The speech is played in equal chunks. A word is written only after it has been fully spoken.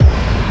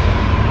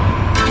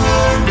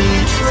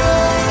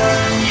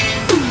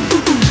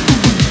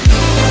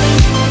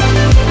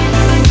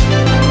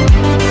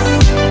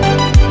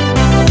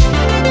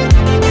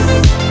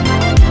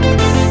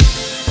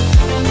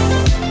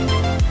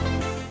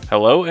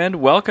Hello and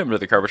welcome to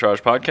the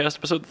Carbitrage Podcast,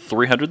 episode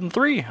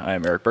 303. I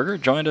am Eric Berger,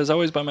 joined as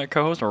always by my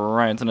co-host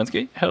Ryan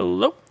Zaninsky.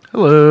 Hello.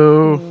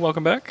 Hello.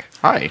 Welcome back.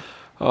 Hi.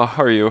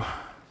 How are you?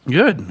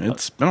 Good.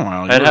 It's been a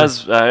while. It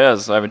has.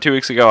 I mean, 2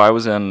 weeks ago I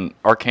was in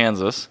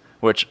Arkansas,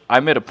 which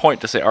I made a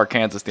point to say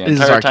Arkansas the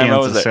entire time I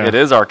was there. Yeah. It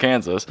is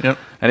Arkansas. Yep.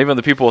 And even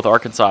the people with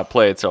Arkansas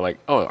plates are like,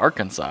 "Oh,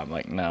 Arkansas." I'm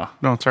like, "No,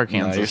 it's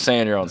Arkansas. No, you're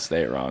saying your own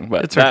state wrong."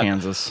 But it's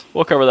Arkansas.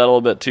 We'll cover that a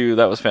little bit too.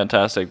 That was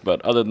fantastic.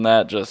 But other than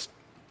that, just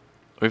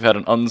we've had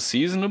an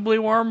unseasonably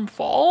warm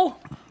fall.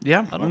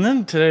 Yeah. And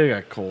then today it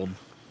got cold.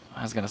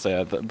 I was gonna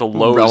say the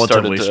low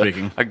Relatively started to.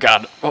 speaking. I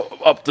got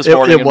up this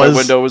morning and my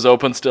window was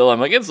open still. I'm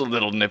like, it's a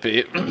little nippy.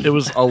 It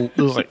was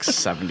like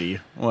 70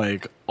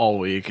 like all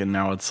week, and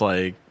now it's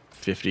like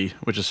 50,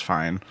 which is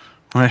fine.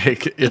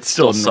 Like it's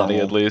still sunny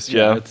normal. at least.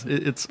 Yeah.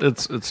 It's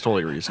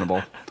totally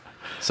reasonable.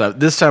 So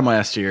this time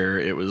last year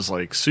it was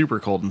like super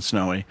cold and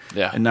snowy.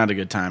 Yeah. And not a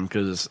good time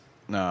because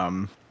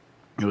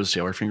it was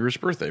Sailor Finger's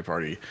birthday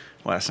party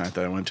last night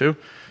that I went to.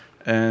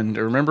 And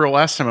I remember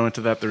last time I went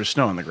to that, there was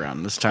snow on the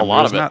ground. This time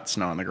there was not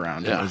snow on the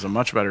ground. Yeah. It was a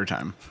much better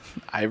time.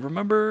 I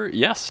remember,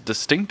 yes,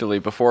 distinctly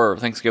before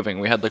Thanksgiving,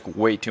 we had like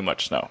way too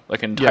much snow.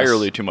 Like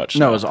entirely too much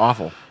snow. No, it was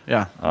awful.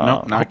 Yeah.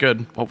 No, not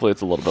good. Hopefully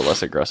it's a little bit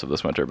less aggressive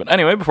this winter. But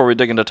anyway, before we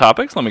dig into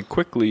topics, let me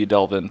quickly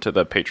delve into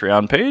the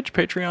Patreon page,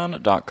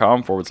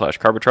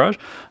 patreon.com/carbitrage.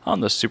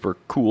 On the super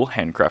cool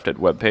handcrafted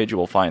webpage, you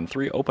will find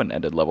 3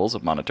 open-ended levels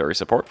of monetary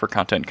support for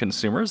content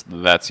consumers.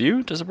 That's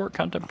you. To support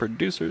content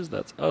producers,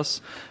 that's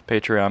us.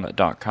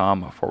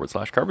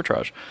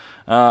 Patreon.com/carbitrage.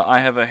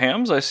 I have a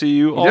hams. I see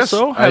you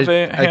also have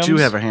a hams. I do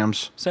have a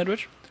hams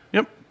sandwich.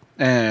 Yep.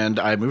 And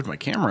I moved my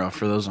camera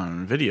for those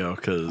on video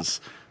because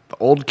the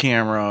old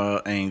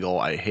camera angle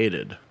I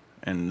hated,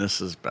 and this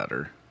is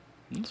better.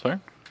 That's fair.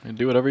 You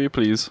do whatever you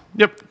please.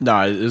 Yep.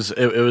 No,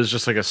 it was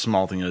just like a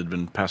small thing that had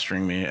been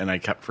pestering me, and I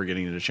kept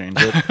forgetting to change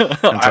it.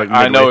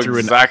 I know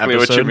exactly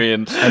what you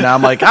mean. And now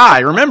I'm like, I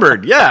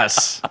remembered.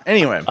 Yes.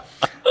 Anyway,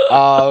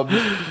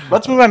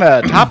 let's move on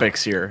to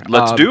topics here.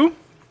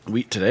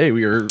 Today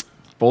we are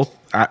both.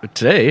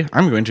 Today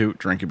I'm going to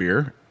drink a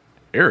beer.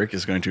 Eric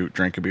is going to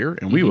drink a beer,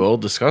 and we will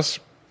discuss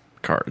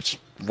cars.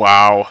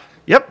 Wow.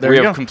 Yep, we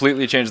have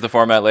completely changed the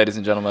format, ladies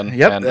and gentlemen.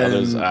 Yep, and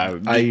others,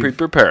 be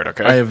prepared,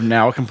 okay? I have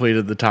now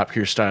completed the Top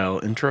Gear style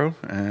intro,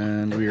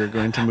 and we are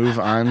going to move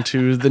on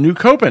to the new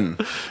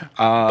Copen.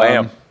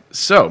 Bam.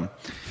 So,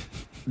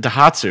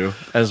 Daihatsu,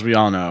 as we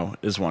all know,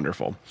 is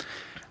wonderful.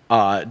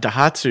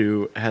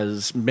 Daihatsu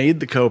has made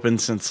the Copen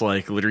since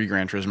like literally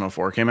Gran Turismo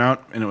 4 came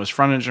out, and it was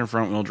front engine,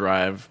 front wheel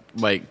drive,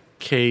 like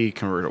K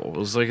convertible. It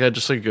was like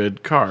just a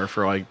good car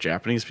for like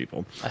Japanese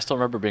people. I still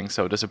remember being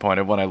so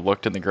disappointed when I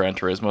looked in the Gran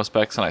Turismo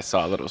specs and I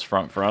saw that it was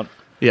front.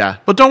 Yeah,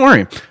 but don't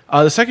worry.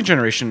 The second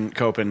generation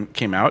Copen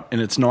came out,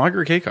 and it's no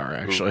longer a K car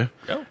actually.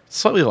 Oh. It's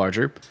slightly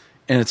larger,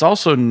 and it's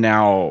also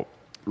now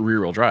rear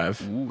wheel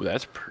drive. Ooh,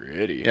 that's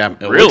pretty. Yeah,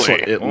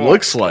 it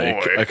looks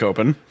like a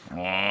Copen.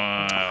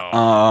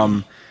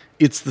 Wow.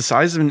 It's the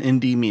size of an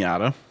Indy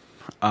Miata.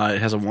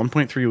 It has a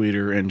 1.3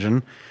 liter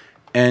engine,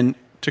 and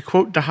to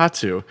quote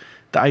Daihatsu,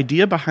 the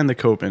idea behind the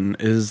Copen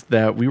is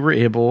that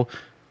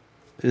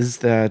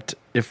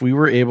if we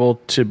were able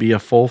to be a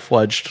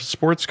full-fledged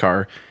sports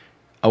car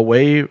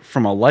away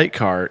from a light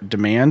car,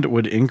 demand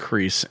would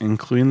increase,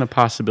 including the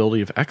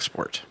possibility of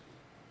export.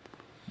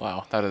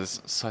 Wow, that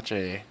is such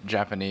a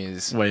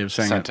Japanese way of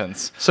saying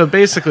sentence. It. So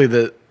basically,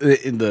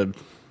 the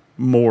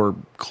more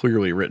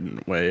clearly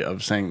written way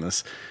of saying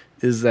this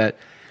is that,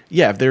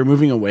 yeah, if they're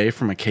moving away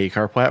from a K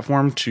car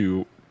platform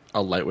to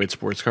a lightweight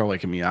sports car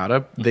like a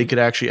Miata, they could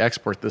actually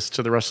export this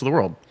to the rest of the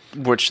world.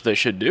 Which they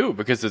should do,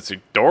 because it's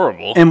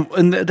adorable.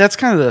 And that's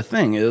kind of the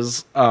thing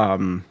is,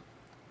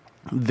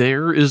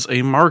 there is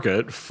a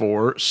market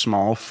for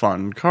small,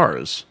 fun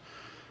cars.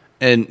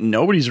 And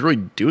nobody's really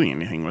doing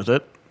anything with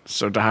it.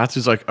 So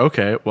Daihatsu's like,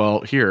 okay, well,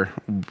 here,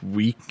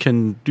 we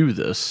can do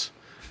this.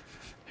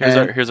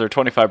 Here's our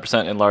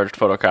 25% enlarged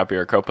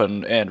photocopier,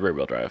 Copen, and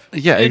rear-wheel drive.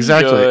 Yeah,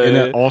 exactly. And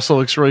it also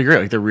looks really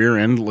great. Like the rear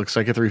end looks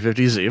like a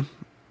 350Z.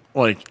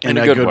 Like in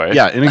a good way.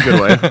 Yeah, in a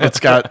good way. It's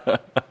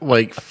got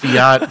like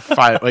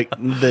Fiat like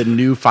the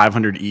new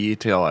 500e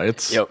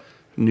taillights. Yep.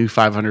 New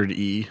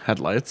 500e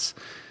headlights.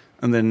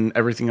 And then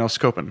everything else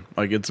Copen.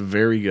 Like it's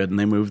very good. And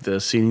they moved the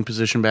seating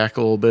position back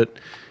a little bit.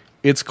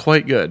 It's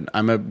quite good.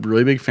 I'm a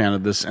really big fan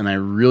of this, and I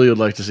really would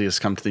like to see this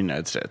come to the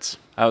United States.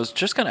 I was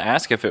just going to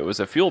ask if it was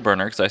a fuel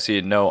burner, because I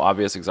see no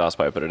obvious exhaust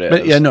pipe, but it is.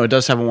 But yeah, no, it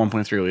does have a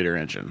 1.3 liter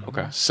engine.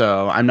 Okay.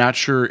 So I'm not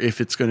sure if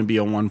it's going to be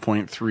a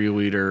 1.3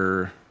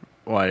 liter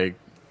like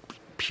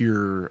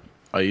pure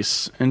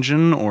ICE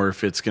engine, or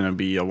if it's going to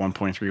be a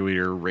 1.3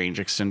 liter range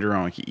extender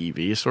on like an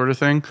EV sort of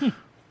thing,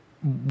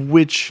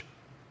 which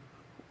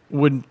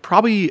would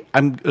probably,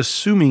 I'm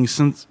assuming,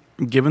 since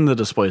given the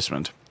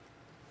displacement,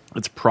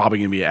 it's probably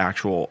going to be an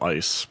actual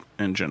ICE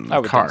engine I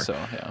would car. think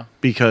so, yeah.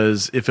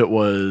 Because if it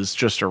was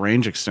just a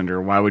range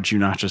extender, why would you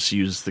not just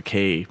use the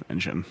K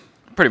engine?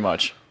 Pretty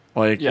much.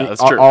 Like, Yeah,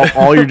 that's true.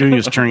 all you're doing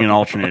is turning an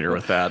alternator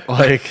with that.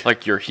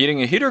 Like you're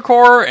heating a heater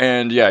core,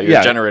 and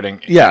you're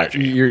generating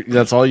energy.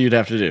 That's all you'd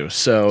have to do.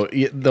 So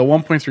the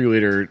 1.3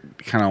 liter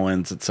kind of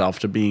lends itself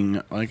to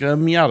being like a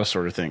Miata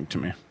sort of thing to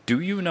me. Do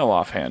you know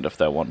offhand if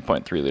that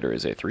 1.3 liter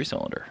is a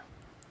 3-cylinder?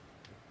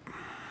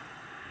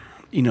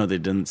 You know, they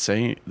didn't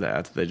say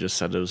that. They just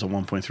said it was a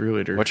 1.3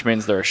 liter. Which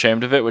means they're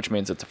ashamed of it, which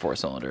means it's a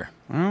 4-cylinder.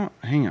 Well,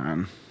 hang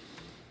on.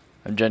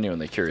 I'm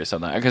genuinely curious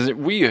on that because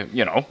we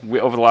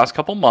over the last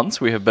couple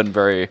months we have been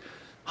very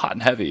hot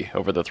and heavy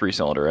over the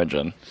 3-cylinder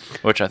engine,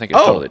 which I think is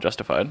totally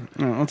justified.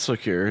 Oh, let's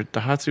look here.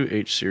 Daihatsu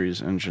H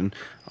series engine.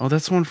 Oh,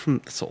 that's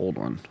the old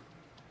one.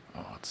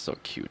 Oh, it's so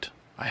cute.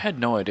 I had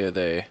no idea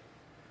they.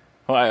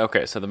 Well,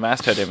 okay, so the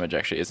masthead image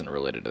actually isn't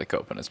related to the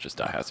Copen. It's just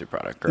Daihatsu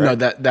product, correct?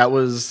 No, that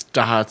was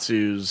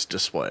Daihatsu's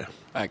display.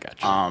 I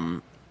got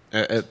you.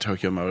 At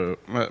Tokyo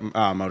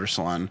Motor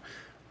Salon.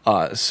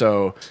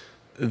 So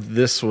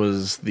this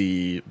was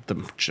the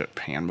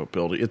Japan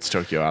mobility. It's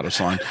Tokyo Auto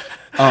Salon.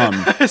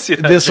 This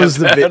is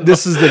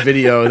the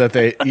video that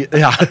they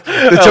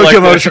the Tokyo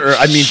Motor.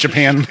 I mean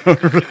Japan.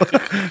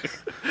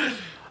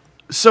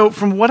 So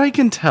from what I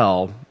can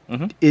tell,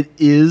 it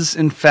is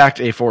in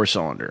fact a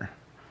 4-cylinder.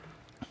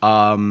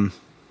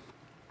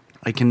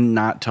 I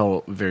cannot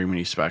tell very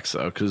many specs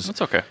though, because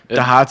that's okay.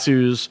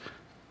 Daihatsu's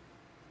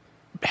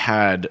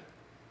had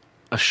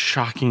a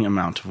shocking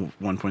amount of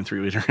 1.3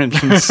 liter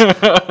engines.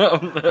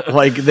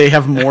 Like they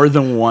have more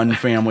than one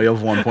family of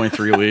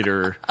 1.3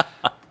 liter,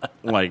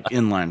 like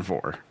inline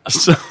 4.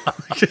 So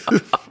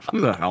who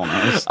the hell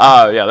knows?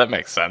 Yeah, that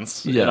makes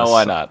sense. Yes. You know,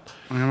 why not?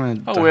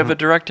 We We have a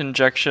direct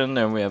injection,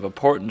 and we have a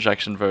port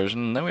injection version,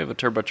 and then we have a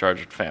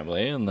turbocharged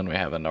family, and then we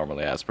have a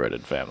normally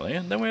aspirated family,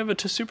 and then we have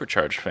a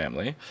supercharged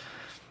family.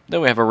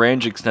 Then we have a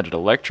range extended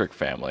electric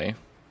family.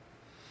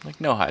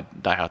 Like, no,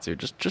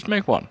 Daihatsu, just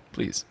make one,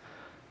 please.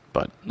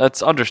 But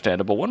that's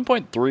understandable.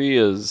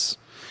 1.3 is...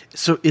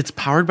 So it's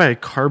powered by a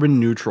carbon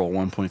neutral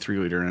 1.3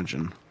 liter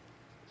engine.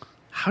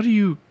 How do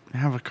you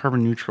have a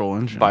carbon neutral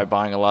engine? By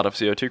buying a lot of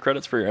CO2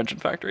 credits for your engine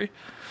factory.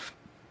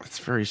 It's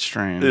very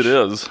strange. It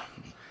is.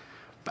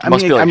 It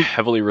must be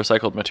heavily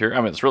recycled material.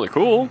 I mean, it's really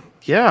cool.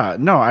 Yeah.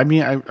 No, I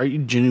mean, I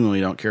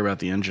genuinely don't care about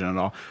the engine at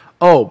all.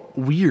 Oh,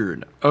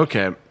 weird.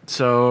 Okay.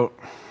 So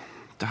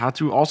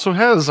Daihatsu also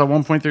has a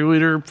 1.3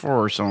 liter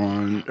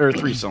 4-cylinder or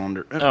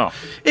 3-cylinder. Oh,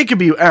 it could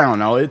be. I don't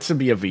know. It could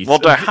be a V. Well,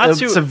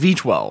 Daihatsu. It's a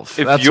V12.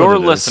 If you're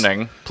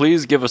listening,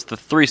 please give us the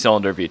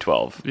 3-cylinder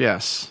V12.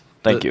 Yes.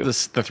 Thank you. The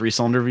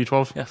 3-cylinder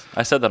V12. Yes,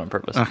 I said that on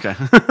purpose. Okay.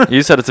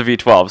 You said it's a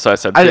V12, so I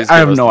said. I Please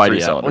have give us no the idea.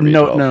 3-cylinder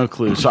No V12.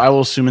 clue. So I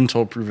will assume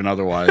until proven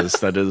otherwise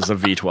that it is a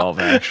V12.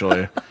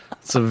 Actually,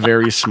 it's a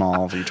very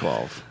small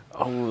V12.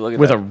 Oh, look at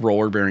with that. a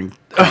roller bearing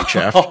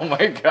crankshaft. Oh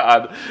my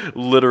god!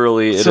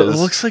 Literally, it is. It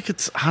looks like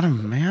it's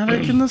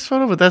automatic in this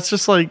photo, but that's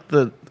just like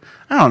I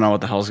don't know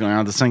what the hell's going on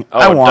with this thing. Oh,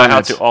 I want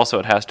Daihatsu it. Also,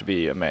 it has to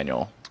be a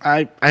manual.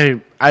 I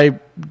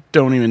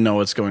don't even know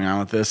what's going on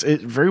with this.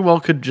 It very well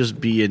could just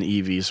be an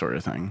EV sort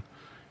of thing,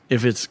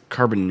 if it's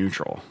carbon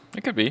neutral.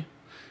 It could be.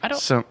 I don't.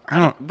 So I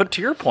don't. But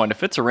to your point,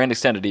 if it's a range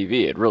extended EV,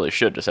 it really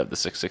should just have the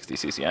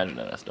 660cc engine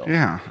in it still.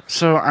 Yeah.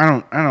 So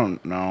I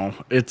don't know.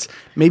 It's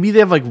maybe they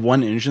have like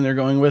one engine they're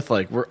going with.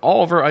 Like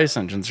all of our ICE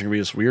engines are gonna be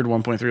this weird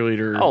 1.3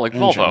 liter. Oh, like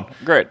engine. Volvo.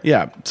 Great.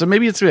 Yeah. So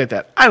maybe it's like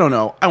that. I don't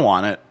know. I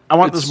want it. I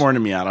want this more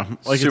than a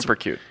Miata. Like super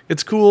cute.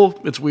 It's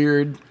cool. It's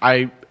weird.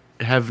 I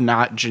have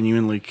not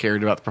genuinely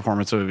cared about the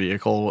performance of a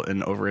vehicle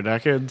in over a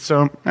decade.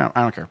 So no,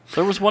 I don't care.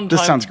 There was one time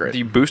this sounds great.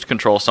 The boost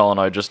control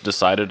solenoid just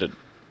decided it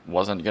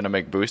wasn't going to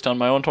make boost on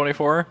my own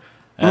 24.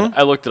 And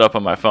I looked it up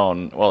on my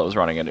phone while it was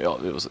running, and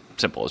it was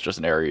simple. It's just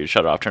an area. You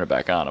shut it off, turn it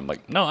back on. I'm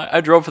like, no, I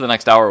drove for the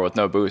next hour with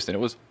no boost, and it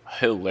was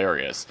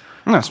hilarious.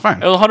 No, that's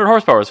fine. It was 100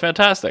 horsepower. It's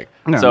fantastic.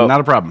 No, so not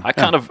a problem. I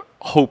kind of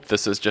hope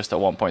this is just a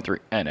 1.3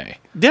 NA.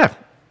 Yeah.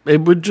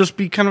 It would just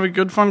be kind of a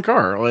good, fun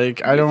car.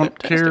 Like, I don't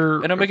care.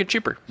 And it'll make it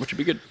cheaper, which would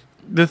be good.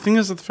 The thing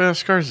is with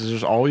fast cars is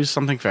there's always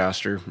something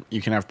faster.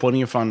 You can have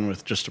plenty of fun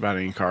with just about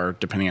any car,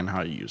 depending on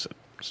how you use it.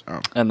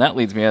 So. And that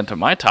leads me into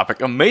my topic.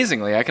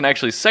 Amazingly, I can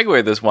actually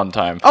segue this one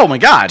time. Oh my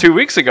god! 2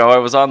 weeks ago, I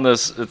was on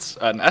this. It's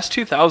an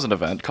S2000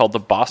 event called the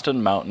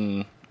Boston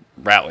Mountain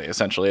Rally.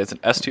 Essentially, it's an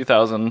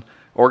S2000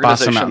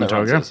 organization Boston Mountain that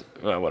runs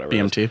Toga? this, whatever.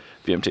 BMT.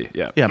 BMT.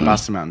 Yeah. Yeah,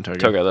 Boston Mountain Toga.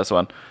 Toga. That's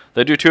one.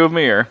 They do 2 of them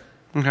a year.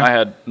 Okay. I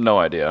had no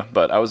idea,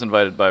 but I was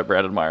invited by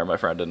Brandon Meyer, my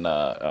friend in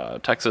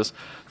Texas.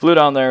 Flew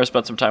down there,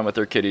 spent some time with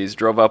their kiddies,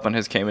 drove up on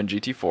his Cayman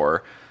GT4.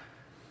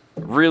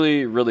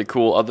 Really, really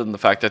cool, other than the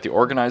fact that the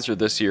organizer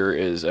this year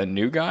is a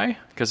new guy,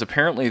 because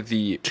apparently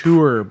the...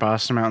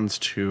 Boston Mountains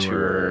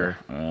Tour.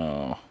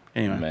 Oh,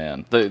 anyway.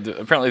 Man.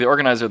 Apparently the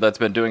organizer that's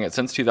been doing it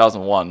since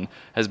 2001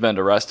 has been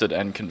arrested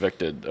and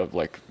convicted of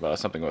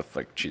something with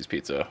cheese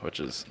pizza, which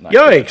is not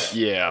Yikes!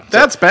 Good. Yeah.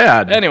 That's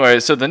bad. Anyway,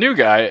 so the new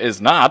guy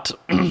is not,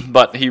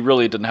 but he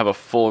really didn't have a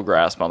full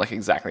grasp on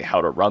exactly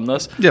how to run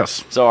this.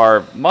 Yes. So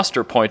our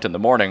muster point in the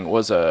morning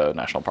was a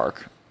national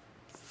park,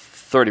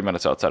 30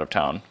 minutes outside of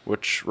town,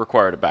 which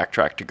required a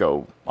backtrack to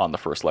go on the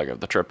first leg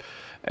of the trip,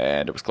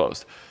 and it was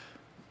closed.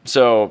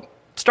 So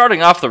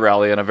starting off the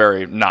rally in a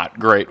very not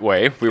great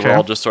way. We were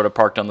all just sort of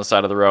parked on the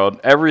side of the road.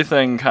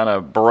 Everything kind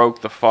of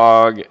broke the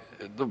fog.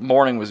 The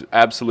morning was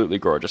absolutely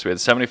gorgeous. We had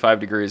 75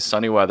 degrees,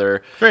 sunny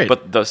weather. Great.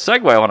 But the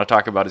segue I want to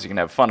talk about is you can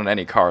have fun in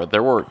any car.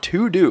 There were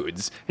two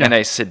dudes in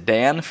a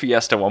sedan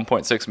Fiesta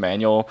 1.6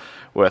 manual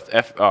with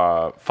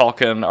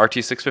Falcon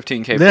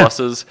RT615K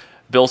pluses,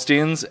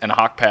 Bilsteins, and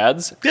Hawk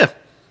pads. Yeah.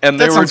 And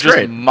they That were sounds just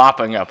great.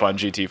 mopping up on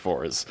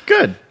GT4s.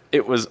 Good.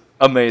 It was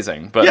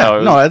amazing. But Yeah. it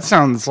was, That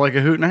sounds like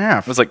a hoot and a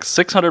half. it was like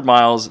 600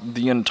 miles.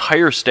 The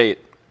entire state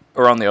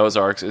around the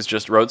Ozarks is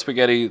just road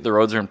spaghetti. The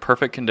roads are in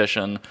perfect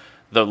condition.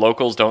 The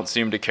locals don't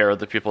seem to care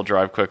that people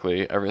drive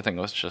quickly. Everything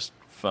was just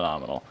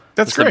phenomenal.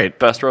 That's It's great.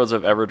 The best roads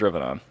I've ever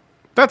driven on.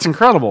 That's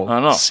incredible. I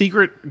know.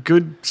 Secret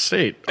good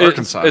state,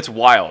 Arkansas. It's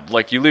wild.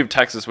 Like, you leave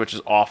Texas, which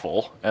is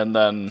awful, and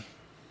then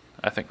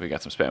I think we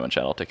got some spam in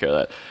chat. I'll take care of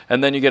that.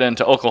 And then you get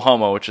into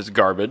Oklahoma, which is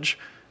garbage.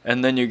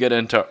 And then you get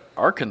into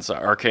Arkansas,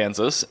 which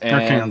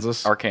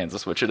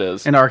it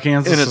is. and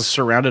Arkansas and is it's-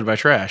 surrounded by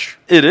trash.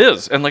 It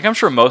is. And, like, I'm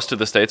sure most of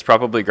the state's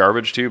probably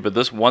garbage, too, but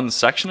this one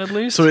section at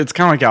least. So it's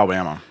kind of like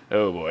Alabama,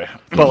 Oh, boy.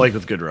 but like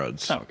with good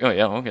roads. Oh,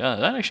 yeah. Okay.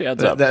 That actually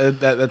adds up.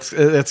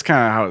 That's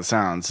kind of how it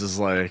sounds. Is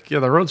like, yeah,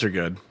 the roads are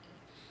good.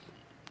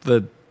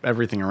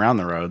 Everything around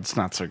the roads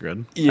not so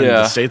good. I mean, Yeah.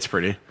 the state's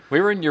pretty.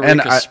 We were in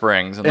Eureka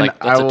Springs, and like,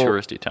 that's I will- a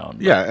touristy town.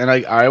 but- Yeah, and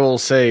I will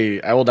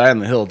say, I will die on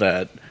the hill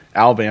that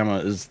Alabama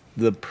is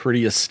the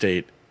prettiest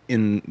state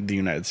in the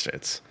United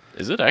States.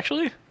 Is it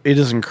actually? It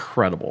is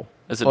incredible.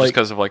 Is it just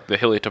because of, like, the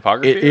hilly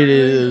topography? It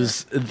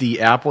is the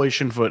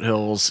Appalachian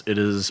foothills. It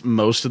is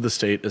most of the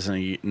state is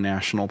a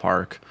national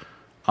park,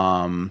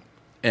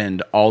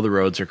 and all the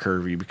roads are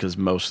curvy because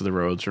most of the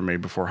roads were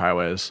made before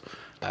highways.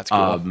 That's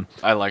cool.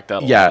 I like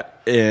that a lot.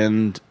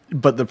 Yeah,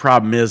 but the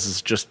problem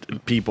is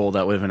just people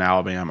that live in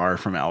Alabama are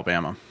from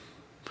Alabama,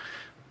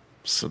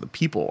 so the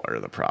people are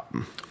the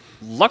problem.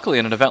 Luckily,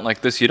 in an event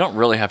like this, you don't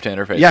really have to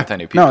interface Yeah, with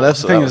any people. no, that's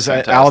so the thing that is was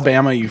fantastic.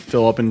 Alabama, you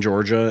fill up in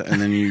Georgia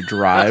and then you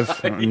drive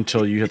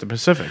until you hit the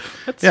Pacific.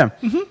 Yeah.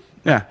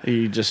 Yeah,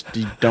 you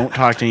don't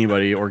talk to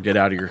anybody or get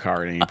out of your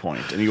car at any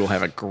point, and you will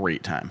have a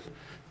great time.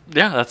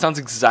 Yeah, that sounds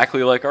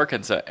exactly like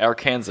Arkansas.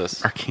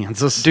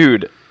 Arkansas,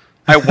 Dude,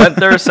 I went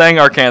there saying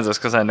Arkansas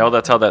because I know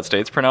that's how that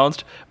state's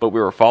pronounced, but we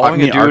were following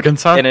You a mean dude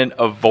Arkansas? in an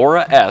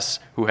Evora S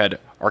who had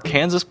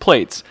Arkansas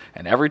plates,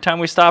 and every time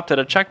we stopped at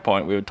a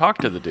checkpoint, we would talk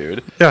to the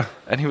dude, Yeah,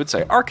 and he would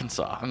say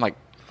Arkansas. I'm like,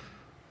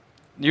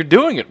 you're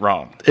doing it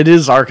wrong. it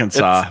is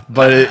Arkansas,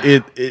 but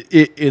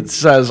it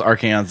says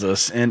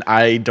Arkansas, and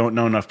I don't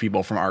know enough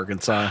people from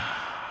Arkansas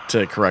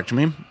to correct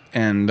me,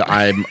 and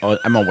I'm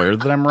aware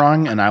that I'm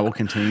wrong, and I will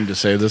continue to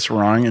say this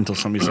wrong until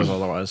somebody says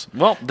otherwise.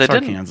 Well, they It's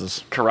didn't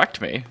Arkansas. correct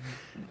me.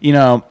 You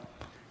know,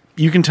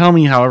 you can tell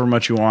me however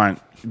much you want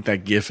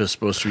that GIF is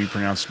supposed to be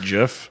pronounced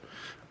GIF,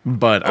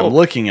 but I'm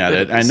looking at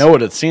it. I is. know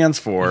what it stands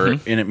for,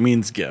 and it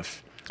means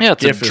GIF. Yeah,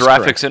 it's GIF a is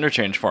graphics correct.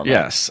 interchange format.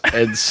 Yes,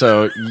 and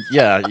so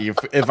yeah,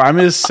 if I'm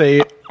going to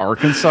say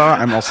Arkansas,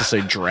 I'm also say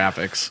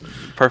graphics.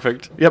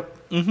 Perfect.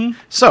 Yep. Mm-hmm.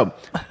 So,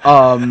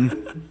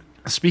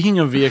 speaking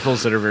of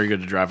vehicles that are very good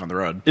to drive on the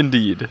road,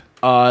 Indeed.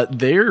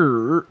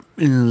 there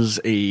is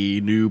a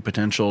new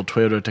potential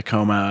Toyota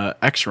Tacoma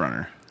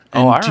X-Runner.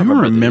 Oh, I do you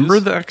remember remember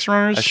these. the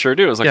X-Runners? I sure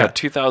do. It was like Yeah. a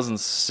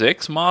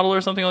 2006 model or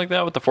something like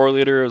that with the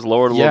 4-liter. It was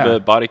lowered a Yeah. little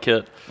bit, body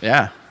kit.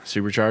 Yeah,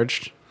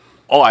 supercharged.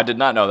 Oh, I did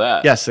not know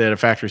that. Yes, they had a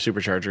factory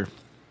supercharger.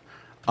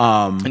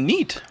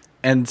 Neat.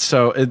 And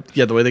so,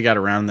 the way they got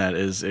around that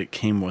is it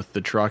came with the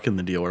truck and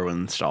the dealer would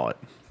install it.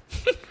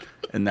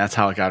 And that's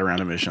how it got around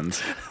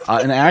emissions.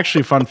 And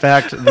actually, fun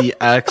fact, the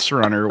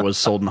X-Runner was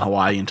sold in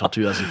Hawaii until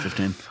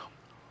 2015.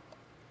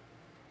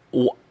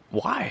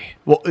 Why?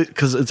 Well,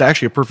 because it's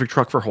actually a perfect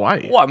truck for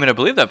Hawaii. Well, I mean, I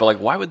believe that, but like,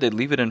 why would they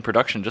leave it in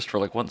production just for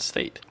like one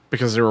state?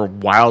 Because they were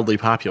wildly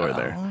popular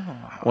there.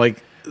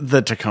 Like,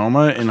 the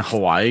Tacoma in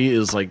Hawaii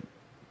is like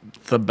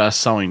the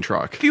best-selling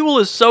truck. Fuel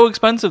is so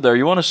expensive there.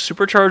 You want a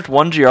supercharged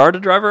 1GR to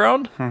drive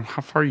around?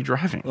 How far are you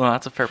driving? Well,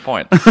 that's a fair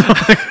point.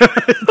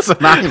 It's an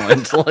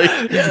island.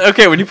 Like, Yeah,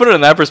 okay, when you put it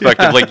in that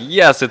perspective, like,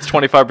 yes, it's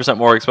 25%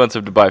 more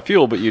expensive to buy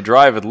fuel, but you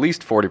drive at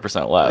least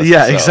 40% less.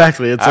 yeah, So,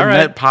 exactly. It's all a right.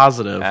 net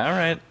positive. All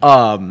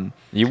right.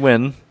 You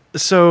win.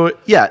 So,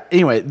 yeah,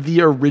 anyway,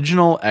 the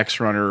original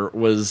X-Runner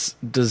was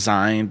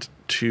designed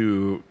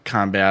to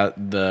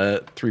combat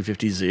the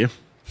 350Z.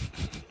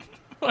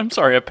 I'm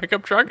sorry, a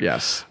pickup truck?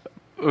 Yes.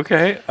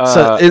 Okay.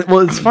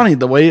 It's funny.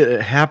 The way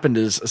it happened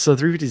is, so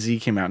 350Z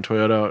came out, and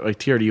Toyota, like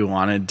TRD,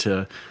 wanted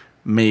to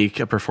make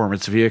a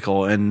performance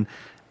vehicle, and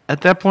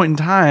at that point in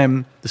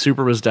time, the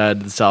Supra was dead,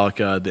 the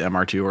Celica, the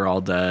MR2 were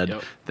all dead,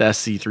 Yep. the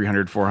SC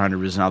 300, 400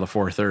 was now the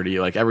 430.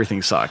 Like,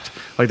 everything sucked.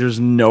 Like, there's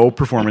no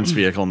performance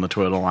vehicle in the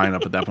Toyota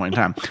lineup at that point in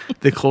time.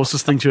 The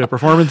closest thing to a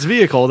performance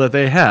vehicle that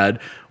they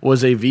had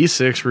was a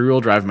V6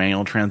 rear-wheel drive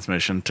manual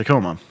transmission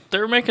Tacoma. they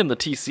were making the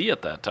TC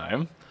at that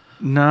time.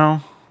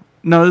 No,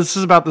 this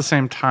is about the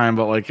same time,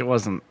 but like, it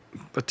wasn't.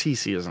 The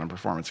TC isn't a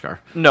performance car.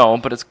 No,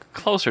 but it's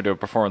closer to a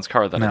performance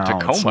car than a No, it's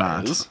Tacoma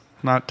not. is.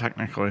 not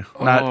technically.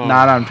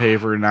 Not on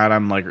paper, not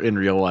on like in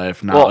real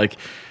life. Not like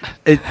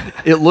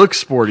it looks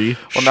sporty.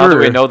 Well, sure. now that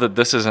we know that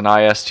this is an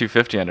IS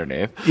 250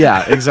 underneath.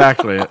 Yeah,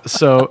 exactly.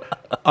 So,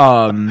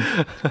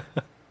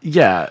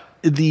 yeah,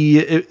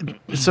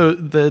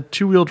 the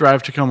two-wheel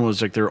drive Tacoma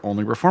was like their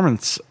only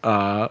performance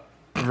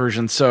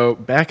version. So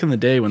back in the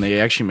day when they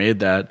actually made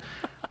that,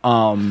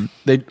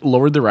 they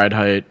lowered the ride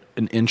height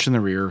an inch in the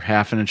rear,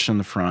 half an inch in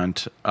the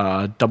front,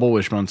 double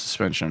wishbone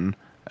suspension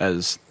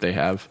as they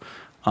have,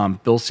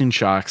 Bilstein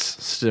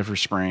shocks, stiffer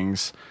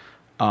springs,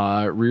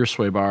 rear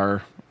sway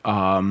bar,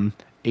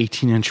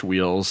 18-inch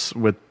wheels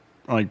with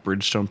like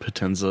Bridgestone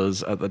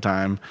Potenzas at the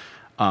time,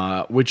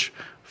 which,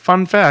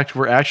 fun fact,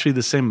 were actually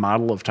the same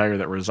model of tire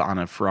that was on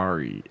a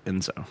Ferrari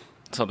Enzo.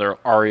 So they're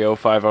REO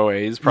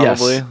 50As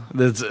probably? Yes,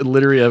 it's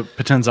literally a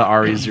Potenza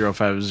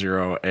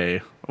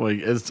RE050A.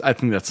 Like, I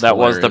think that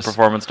was the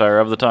performance tire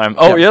of the time.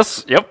 Oh,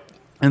 yes. Yep.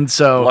 And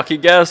so... Lucky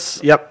guess.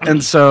 Yep.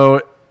 And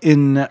so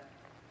in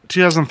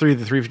 2003,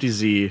 the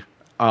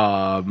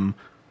 350Z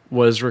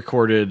was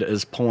recorded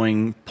as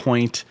pulling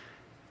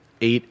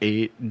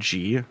 0.88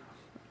 G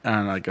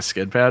on like a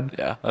skid pad.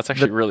 Yeah, that's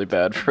actually really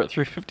bad for a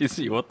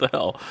 350Z. What the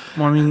hell?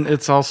 Well, I mean,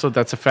 that's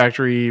a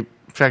factory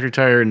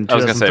tire in 2003. I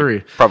was going to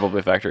say,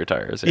 probably factory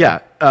tires. Yeah.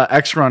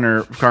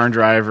 X-Runner, car and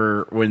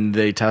driver, when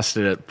they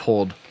tested it,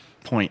 pulled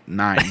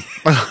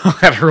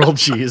 0.9 at roll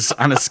G's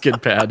on a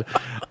skid pad.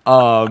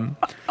 And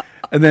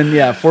then,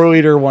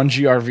 4-liter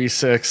 1GR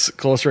V6,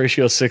 close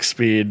ratio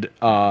 6-speed,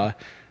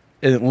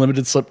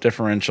 limited slip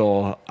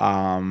differential,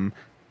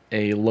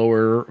 a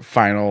lower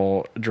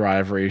final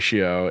drive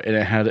ratio, and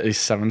it had a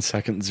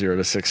 7-second 0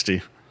 to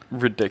 60.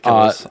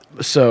 Ridiculous.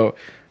 So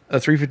a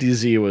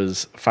 350Z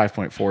was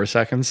 5.4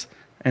 seconds.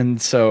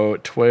 And so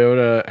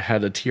Toyota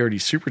had a TRD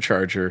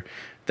supercharger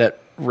that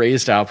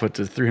raised output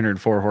to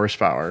 304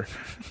 horsepower,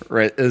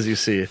 right, as you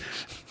see.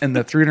 And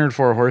the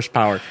 304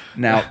 horsepower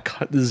now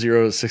cut the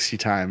 0 to 60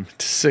 time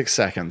to 6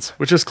 seconds,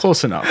 which is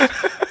close enough.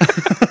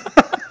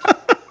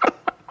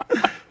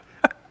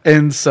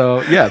 And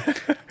so,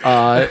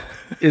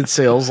 its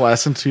sales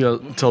lasted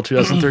until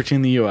 2013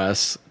 in the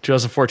U.S.,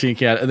 2014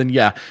 Canada, and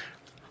then,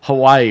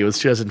 Hawaii was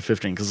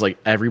 2015 because, like,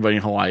 everybody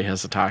in Hawaii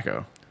has a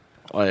taco.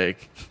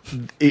 Like,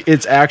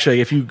 it's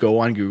actually, if you go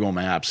on Google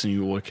Maps and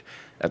you look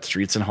at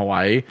streets in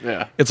Hawaii,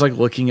 it's like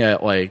looking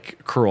at, like,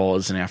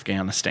 Corollas in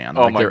Afghanistan.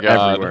 Oh, like, my they're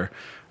God. everywhere.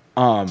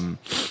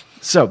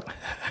 So,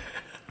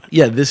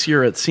 this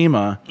year at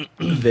SEMA,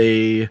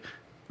 they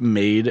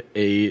made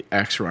a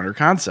X-Runner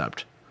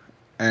concept.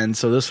 And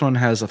so this one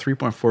has a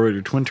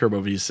 3.4-liter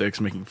twin-turbo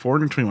V6 making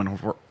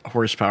 421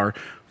 horsepower,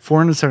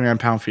 479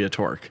 pound-feet of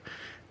torque.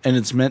 And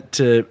it's meant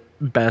to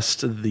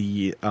best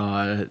the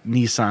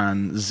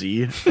Nissan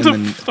Z. And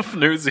then, the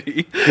new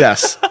Z.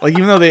 Yes. Like,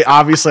 even though they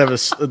obviously have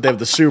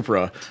the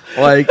Supra,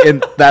 like,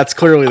 and that's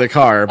clearly the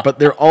car, but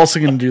they're also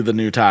going to do the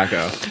new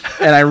Taco.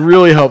 And I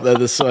really hope that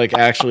this, like,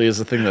 actually is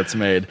a thing that's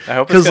made. I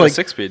hope it's got like,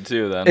 a 6-speed,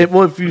 too, then.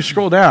 If you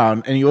scroll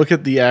down and you look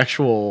at the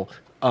actual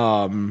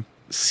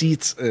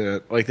seats,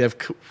 like, they have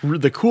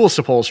the coolest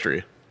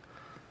upholstery.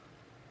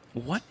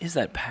 What is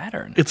that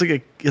pattern? It's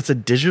like it's a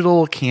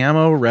digital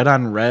camo, red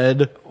on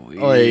red,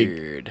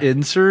 weird, like,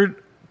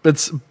 insert.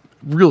 It's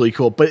really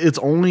cool, but it's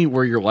only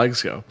where your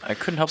legs go. I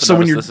couldn't help but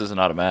notice this is an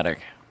automatic.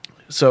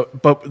 So,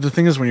 but the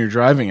thing is, when you're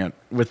driving it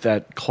with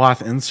that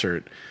cloth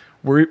insert,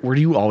 where do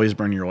you always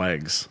burn your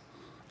legs?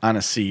 On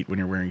a seat when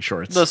you're wearing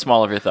shorts. The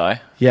small of your thigh.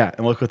 Yeah,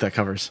 and look what that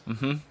covers.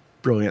 Mm-hmm.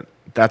 Brilliant.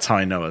 That's how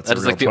I know it's that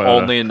is like the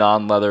only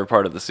non-leather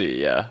part of the seat.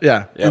 Yeah.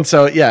 Yeah. Yep. And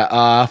so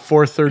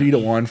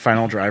 430-1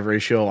 final drive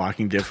ratio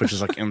locking diff, which is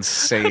like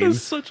insane. That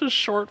is such a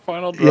short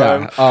final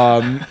drive.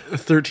 Yeah.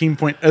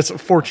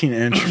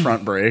 14-inch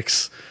front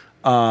brakes.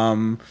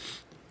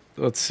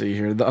 Let's see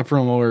here. The upper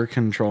and lower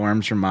control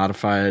arms are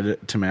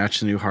modified to match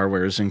the new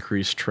hardware's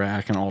increased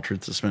track and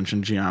altered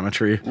suspension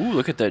geometry. Ooh,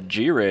 look at that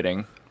G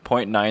rating.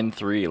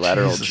 0.93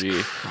 lateral Jesus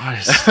G.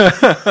 Christ.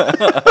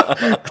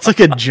 It's like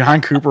a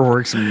John Cooper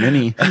Works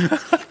Mini.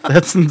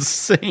 That's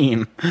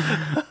insane.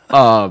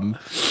 So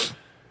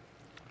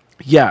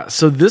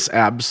this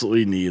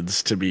absolutely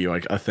needs to be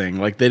like a thing.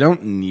 Like, they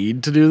don't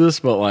need to do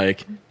this, but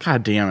like,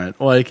 god damn it.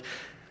 Like,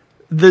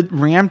 the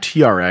Ram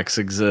TRX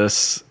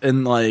exists,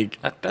 and like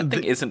that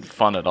thing isn't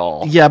fun at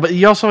all. Yeah, but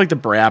you also like the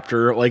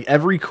Braptor. Like,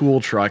 every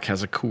cool truck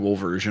has a cool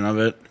version of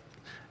it.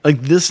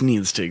 Like, this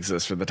needs to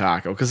exist for the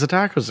Taco, because the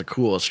Taco is the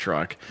coolest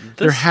truck.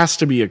 There has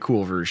to be a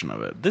cool version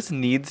of it. This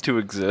needs to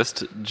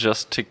exist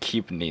just to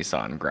keep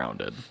Nissan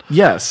grounded.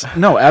 Yes.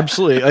 No,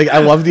 absolutely. Like, I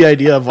love the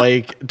idea of,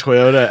 like,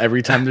 Toyota,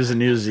 every time there's a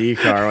new Z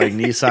car, like,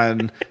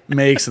 Nissan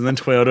makes, and then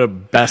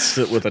Toyota bests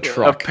it with a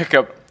truck. A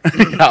pickup.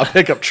 A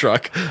pickup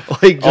truck.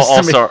 Like, just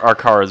also, our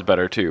car is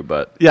better, too,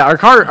 but... Yeah, our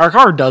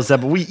car does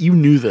that, but you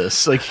knew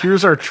this. Like,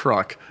 here's our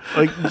truck.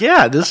 Like,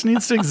 yeah, this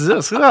needs to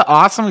exist. Look at that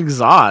awesome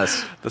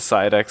exhaust. The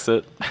side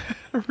exit.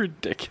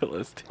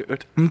 Ridiculous,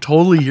 dude. I'm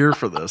totally here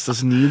for this.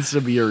 This needs to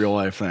be a real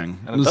life thing.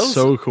 It's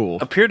so cool.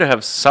 Appear to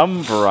have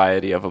some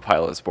variety of a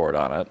pilot's board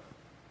on it.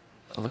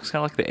 It looks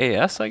kind of like the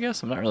AS, I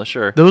guess. I'm not really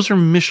sure. Those are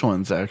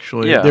Michelin's,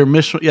 actually. Yeah. They're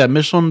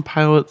Michelin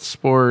Pilot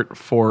Sport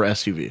 4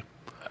 SUV.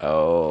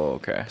 Oh,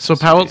 okay. So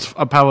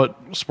a Pilot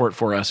Sport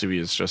 4 SUV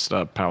is just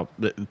a Pilot.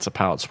 It's a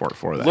Pilot Sport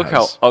 4. Look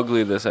how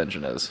ugly this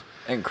engine is.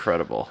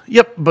 Incredible.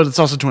 Yep, but it's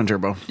also twin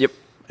turbo. Yep.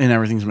 And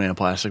everything's made of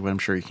plastic, but I'm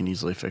sure you can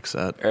easily fix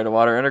that.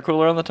 Air-to-water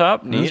intercooler on the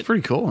top. Neat. That's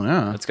pretty cool,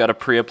 yeah. It's got a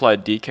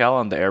pre-applied decal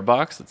on the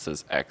airbox that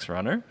says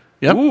X-Runner.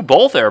 Yep. Ooh,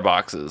 both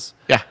airboxes.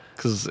 Yeah,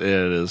 because it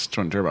is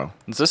twin turbo.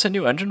 Is this a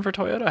new engine for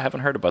Toyota? I haven't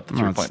heard about the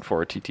 3.4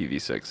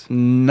 TTV6.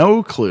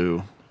 No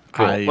clue.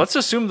 Cool. Let's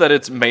assume that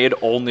it's made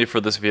only for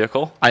this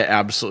vehicle. I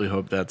absolutely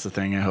hope that's the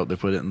thing. I hope they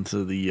put it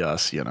into the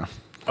Sienna.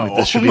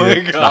 This should be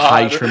the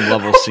high trim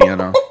level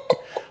Sienna.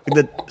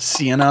 The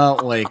Sienna,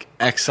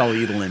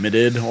 XLE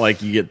Limited,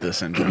 you get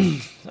this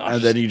engine.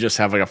 And then you just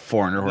have a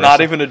 400 horse.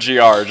 Not even a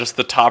GR, just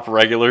the top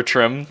regular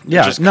trim.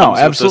 Yeah,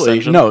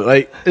 absolutely.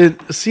 No,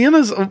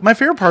 Sienna's, my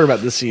favorite part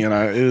about the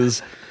Sienna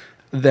is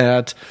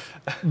that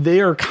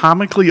they are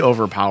comically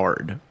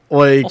overpowered.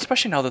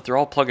 Especially now that they're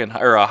all plug-in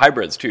or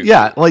hybrids too.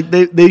 Yeah,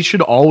 they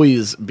should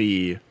always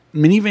be.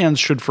 Minivans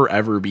should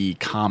forever be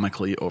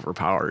comically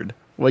overpowered.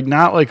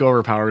 Not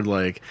overpowered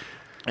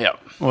yeah.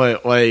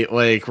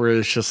 where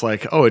it's just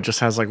it just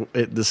has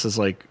this is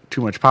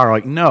too much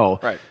power. No.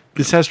 Right.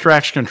 This has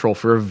traction control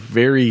for a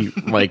very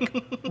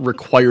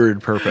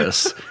required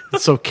purpose.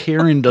 So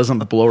Karen doesn't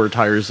blow her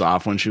tires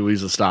off when she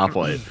leaves a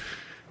stoplight.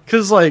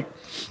 Cuz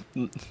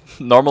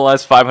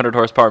normalized 500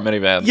 horsepower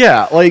minivan.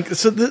 Yeah,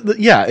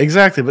 yeah,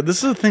 exactly. But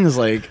this is the thing is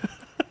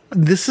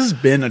this has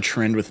been a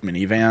trend with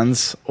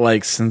minivans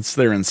since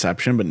their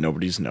inception, but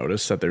nobody's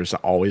noticed that there's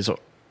always a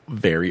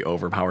very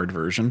overpowered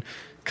version.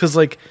 Cuz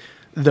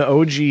the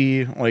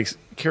OG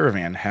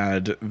Caravan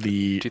had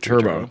the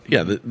turbo.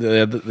 Yeah, the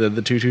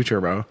 2.2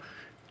 turbo.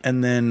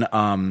 And then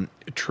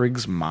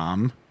Trig's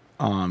mom,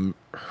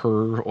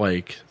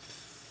 her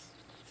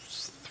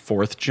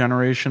fourth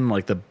generation,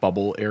 the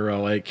bubble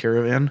era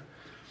Caravan.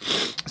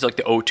 It's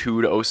the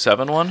 02 to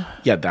 07 one?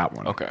 Yeah, that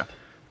one. Okay.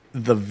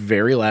 The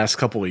very last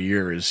couple of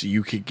years,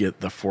 you could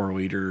get the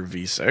 4-liter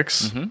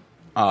V6,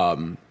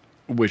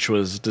 which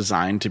was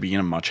designed to be in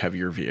a much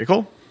heavier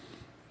vehicle.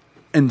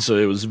 And so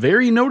it was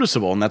very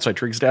noticeable, and that's why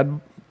Trig's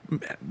dad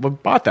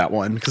bought that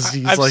one. Because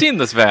I've seen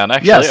this van,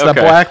 actually. Yes, okay. The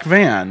black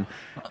van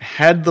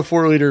had the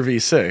 4-liter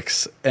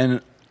V6,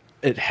 and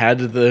it had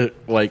the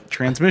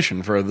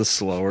transmission for the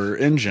slower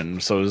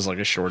engine, so it was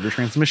a shorter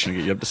transmission to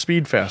get you up to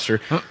speed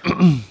faster.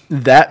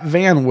 That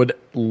van would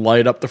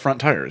light up the front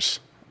tires.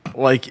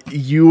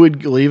 You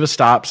would leave a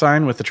stop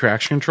sign with the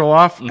traction control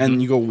off, and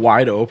you go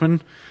wide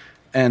open,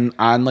 and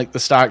on the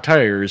stock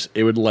tires,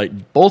 it would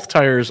light both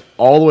tires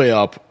all the way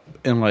up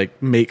and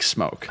make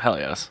smoke. Hell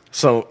yes.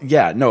 So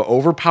yeah, no,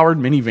 overpowered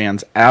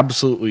minivans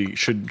absolutely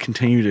should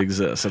continue to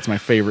exist. That's my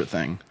favorite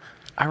thing.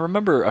 I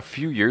remember a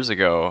few years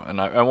ago,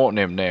 and I won't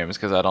name names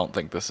because I don't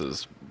think this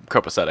is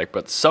copacetic,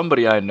 but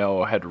somebody I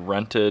know had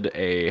rented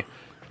a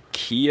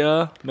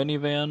Kia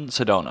minivan,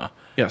 Sedona.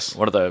 Yes.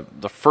 One of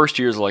the first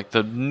years of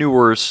the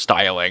newer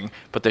styling,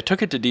 but they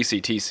took it to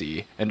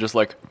DCTC and just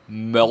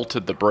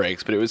melted the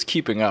brakes, but it was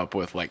keeping up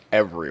with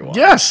everyone.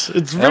 Yes,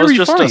 it's very funny. It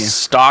was just a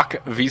stock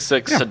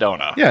V6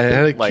 Sedona. Yeah, it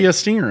had a Kia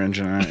Stinger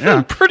engine in it.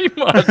 Yeah. Pretty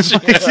much.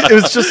 It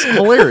was just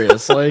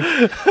hilarious.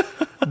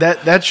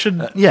 That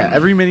should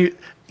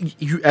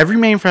every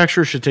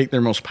manufacturer should take their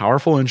most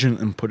powerful engine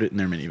and put it in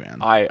their minivan.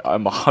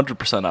 I'm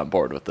 100% on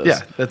board with this.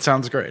 Yeah, that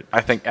sounds great.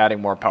 I think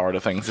adding more power to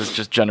things is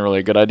just generally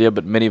a good idea,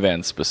 but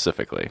minivans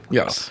specifically.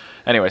 Yes.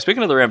 Anyway,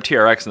 speaking of the Ram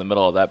TRX in the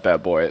middle of that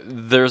bad boy,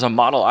 there's a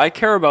model I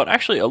care about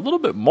actually a little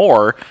bit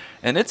more,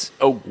 and it's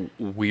a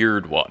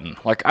weird one.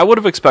 I would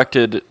have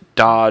expected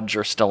Dodge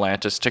or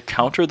Stellantis to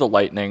counter the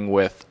Lightning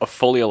with a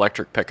fully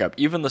electric pickup.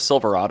 Even the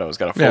Silverado's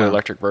got a fully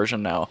electric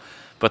version now.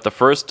 But the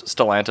first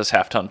Stellantis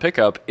half-ton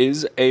pickup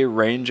is a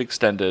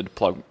range-extended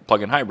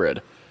plug-in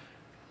hybrid.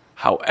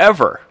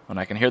 However, and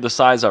I can hear the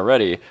size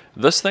already,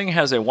 this thing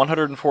has a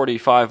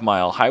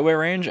 145-mile highway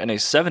range and a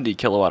 70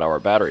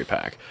 kilowatt-hour battery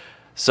pack.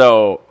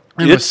 So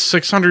it's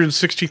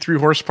 663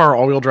 horsepower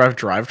all-wheel drive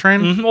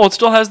drivetrain. Well, it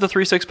still has the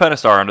 3.6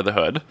 Pentastar under the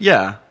hood.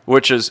 Yeah.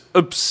 Which is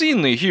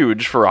obscenely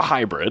huge for a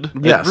hybrid.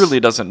 Yes. It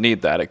really doesn't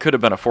need that. It could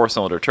have been a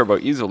 4-cylinder turbo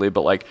easily,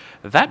 but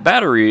that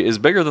battery is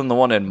bigger than the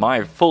one in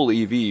my full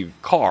EV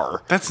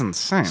car. That's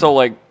insane. So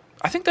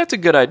I think that's a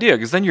good idea,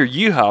 because then your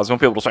yeehaws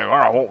won't be able to say,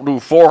 I won't do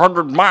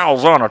 400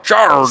 miles on a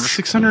charge.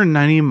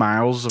 690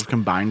 miles of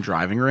combined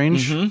driving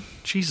range?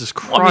 Jesus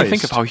Christ. Well, I mean,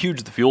 think of how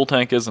huge the fuel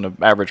tank is in an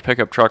average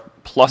pickup truck,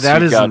 plus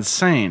that you've is got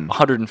insane.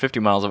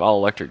 150 miles of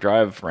all-electric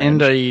drive range.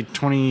 And a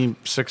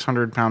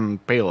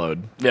 2,600-pound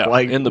payload. Yeah,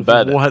 in the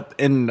bed.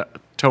 And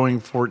towing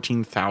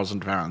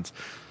 14,000 pounds.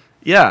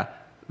 Yeah.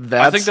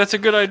 I think that's a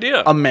good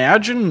idea.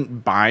 Imagine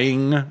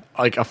buying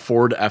a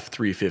Ford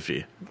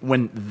F-350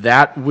 when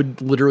that would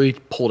literally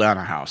pull down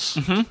a house.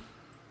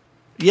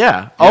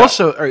 Yeah.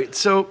 Also, all right,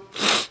 so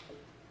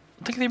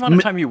Think of the amount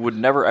of time you would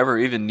never, ever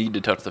even need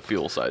to touch the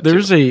fuel side.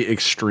 There's a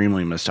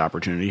extremely missed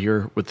opportunity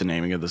here with the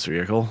naming of this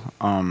vehicle.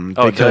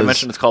 Did I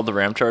mention it's called the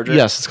Ram Charger?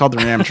 Yes, it's called the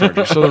Ram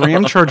Charger. So the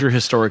Ram Charger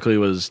historically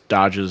was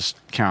Dodge's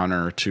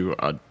counter to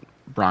a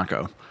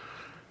Bronco.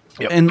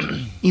 Yep.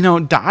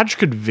 And, Dodge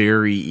could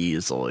very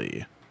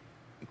easily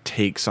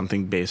take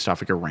something based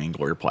off like a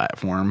Wrangler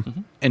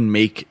platform and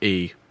make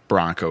a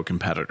Bronco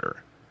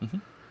competitor.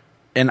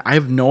 And I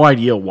have no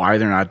idea why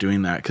they're not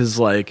doing that, because,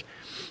 like,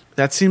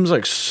 that seems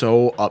like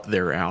so up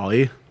their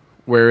alley,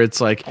 where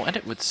it's like... Oh, and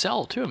it would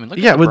sell, too. I mean, look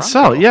at yeah, the it would Bronco.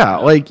 sell, yeah.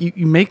 Like,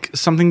 you make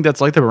something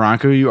that's like the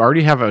Bronco, you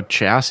already have a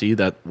chassis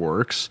that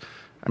works.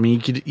 I mean,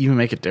 you could even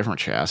make a different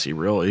chassis,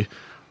 really.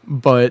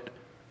 But,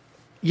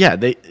 yeah,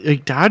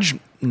 Dodge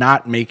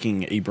not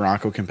making a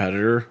Bronco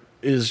competitor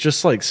is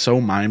just, like,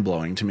 so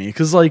mind-blowing to me.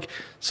 Because, like,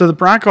 so the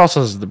Bronco also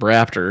has the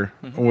Raptor,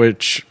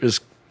 which is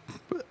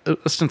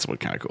ostensibly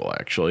kind of cool,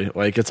 actually.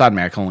 Like, it's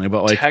automatic only,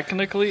 but, like...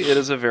 Technically, it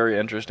is a very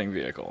interesting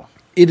vehicle.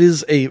 It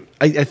is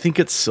I think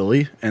it's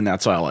silly, and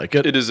that's why I like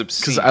it. It is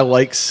obscene. Because I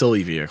like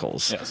silly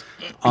vehicles. Yes.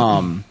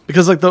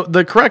 Because, like,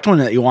 the correct one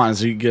that you want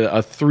is you get a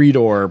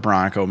 3-door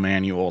Bronco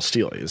manual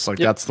Steelies. Like,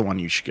 that's the one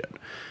you should get.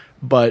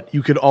 But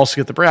you could also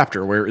get the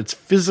Raptor, where it's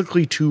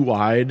physically too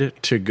wide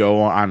to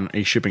go on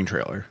a shipping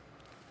trailer.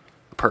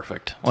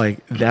 Perfect.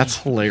 Like, that's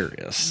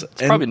hilarious.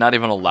 It's probably not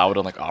even allowed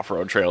on, like,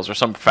 off-road trails or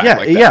some fact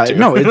like that, yeah, too.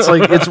 no, it's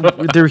like,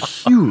 they're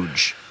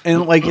huge.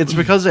 And, like, it's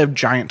because they have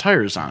giant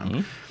tires on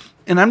them.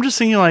 And I'm just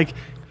thinking, like,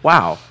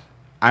 wow,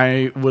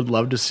 I would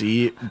love to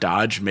see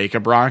Dodge make a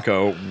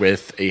Bronco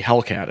with a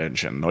Hellcat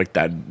engine. Like,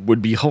 that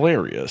would be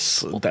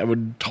hilarious. That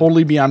would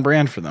totally be on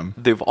brand for them.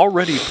 They've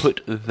already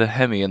put the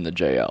Hemi in the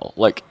JL.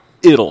 Like,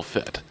 it'll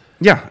fit.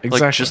 Yeah, exactly.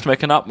 Like, just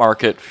make an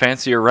upmarket,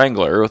 fancier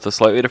Wrangler with a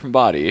slightly different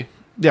body.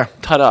 Yeah.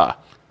 Ta-da.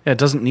 Yeah, it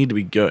doesn't need to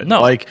be good. No.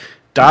 Like,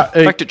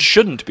 In fact, it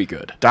shouldn't be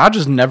good. Dodge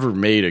has never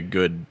made a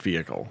good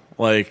vehicle.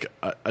 Like,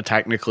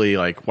 technically,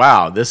 like,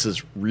 wow, this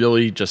is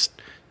really just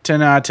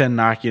 10 out of 10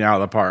 knocking out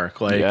of the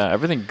park. Like, Yeah,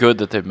 everything good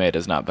that they've made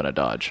has not been a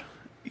Dodge.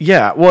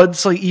 yeah, well,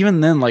 it's like,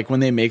 even then, like, when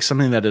they make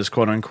something that is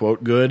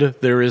quote-unquote good,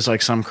 there is,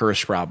 like, some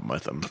cursed problem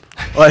with them.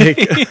 Like,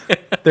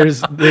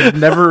 they've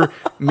never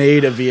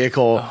made a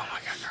vehicle. Oh, my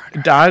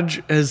God.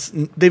 Dodge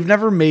they've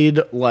never made,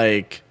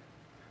 like,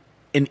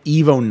 an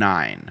Evo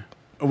 9,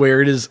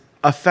 where it is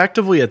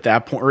effectively at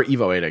that point, or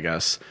Evo 8, I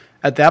guess.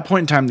 At that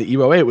point in time, the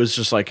Evo 8 was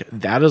just like,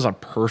 that is a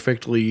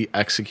perfectly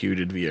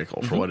executed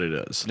vehicle for what it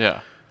is.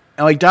 Yeah.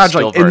 And, like, Dodge,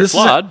 Still like, very and this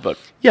flawed, isn't, but...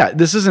 yeah,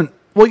 this isn't,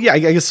 well, yeah, I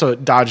guess so.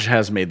 Dodge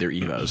has made their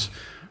Evos.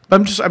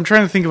 But I'm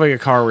trying to think of, like, a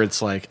car where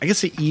it's like, I guess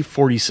the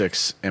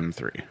E46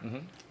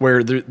 M3,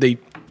 where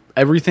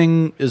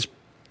everything is,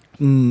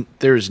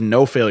 there's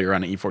no failure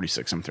on an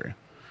E46 M3.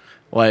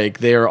 Like,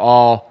 they're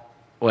all,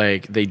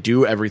 like, they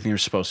do everything they're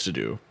supposed to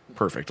do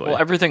perfectly. Well,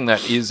 everything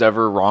that is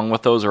ever wrong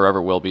with those or ever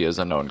will be is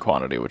a known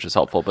quantity, which is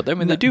helpful. But, I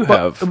mean, they do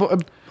have...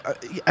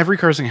 every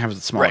car's going to have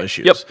its small Right.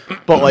 issues. Yep.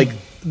 But, like,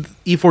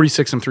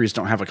 E46 M3s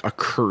don't have, like, a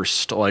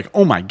cursed, like,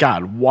 oh my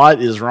God, what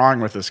is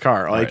wrong with this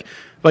car? Like, Right.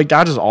 like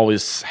Dodge has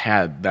always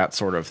had that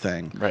sort of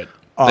thing. Right.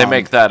 They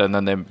make that, and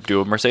then they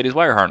do a Mercedes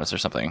wire harness or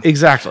something.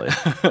 Exactly.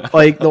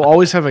 Like, they'll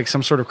always have, like,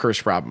 some sort of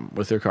cursed problem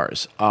with their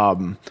cars.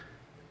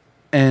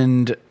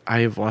 And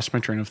I've lost my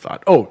train of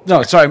thought. Oh,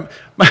 no, sorry.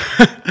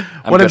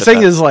 What I'm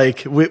saying is,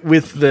 like,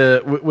 with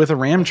a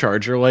Ram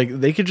Charger, like,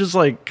 they could just,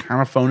 like,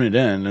 kind of phone it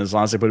in. As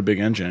long as they put a big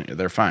engine in it,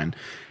 they're fine.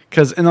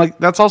 And, like,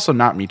 that's also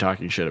not me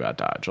talking shit about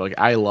Dodge. Like,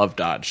 I love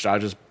Dodge.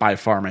 Dodge is by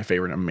far my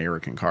favorite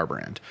American car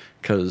brand,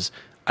 because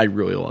I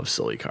really love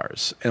silly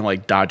cars. And,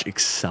 like, Dodge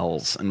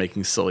excels in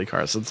making silly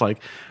cars. It's like,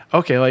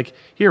 okay, like,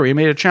 here, we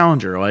made a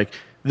Challenger. Like,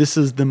 this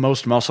is the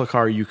most muscle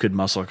car you could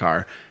muscle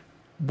car.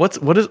 What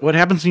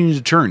happens when you need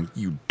to turn?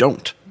 You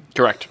don't.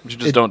 Correct. You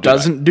just don't do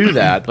doesn't do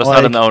that. That's like,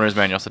 not in the owner's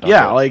manual. So don't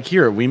yeah, do it. like,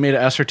 here, we made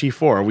an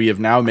SRT4. We have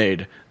now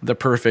made the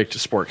perfect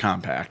sport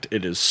compact.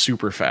 It is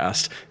super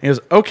fast. And he goes,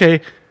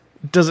 okay,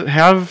 does it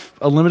have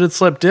a limited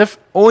slip diff?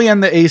 Only on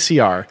the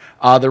ACR.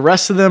 The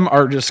rest of them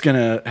are just going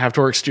to have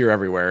torque steer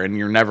everywhere, and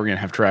you're never going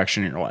to have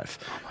traction in your life.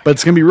 But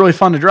it's going to be really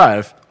fun to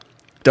drive.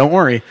 Don't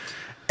worry.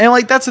 And,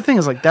 like, that's the thing,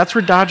 is, like, that's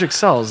where Dodge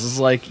excels. Is,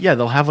 like, yeah,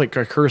 they'll have, like,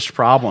 a cursed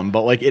problem,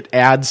 but, like, it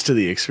adds to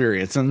the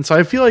experience. And so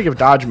I feel like if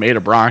Dodge made a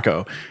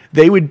Bronco,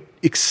 they would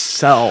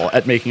excel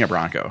at making a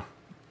Bronco.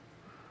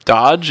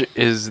 Dodge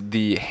is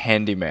the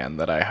handyman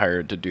that I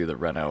hired to do the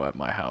reno at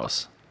my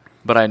house.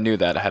 But I knew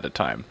that ahead of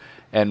time.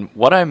 And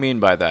what I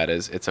mean by that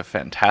is it's a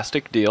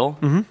fantastic deal.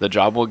 Mm-hmm. The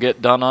job will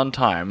get done on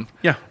time.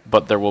 Yeah.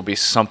 But there will be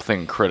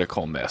something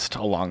critical missed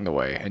along the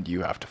way, and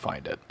you have to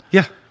find it.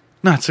 Yeah.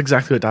 No, that's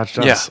exactly what Dodge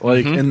does. Yeah.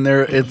 Like, and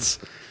it's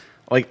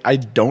like, I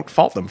don't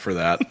fault them for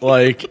that.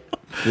 Like,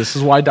 this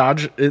is why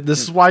Dodge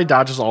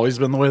has always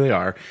been the way they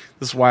are.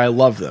 This is why I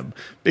love them,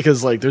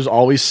 because, like, there's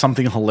always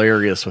something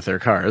hilarious with their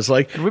cars.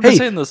 Like, we've been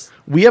saying this.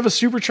 We have a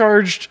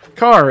supercharged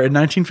car in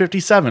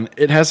 1957.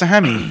 It has a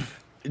Hemi.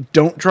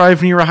 Don't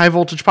drive near a high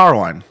voltage power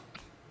line.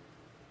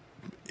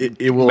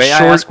 It will. May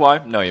I ask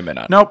why? No, you may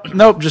not.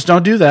 Nope. Just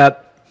don't do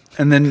that.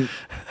 And then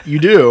you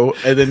do,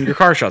 and then your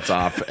car shuts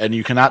off, and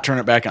you cannot turn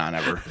it back on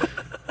ever.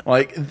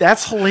 Like,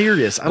 that's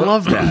hilarious. I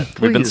love that.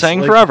 We've been Please,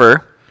 saying like,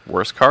 forever,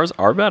 worse cars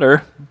are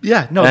better.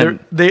 Yeah, no,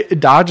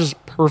 Dodge is a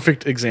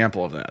perfect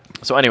example of that.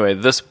 So anyway,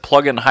 this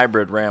plug-in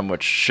hybrid Ram,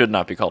 which should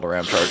not be called a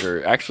Ram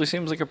Charger, actually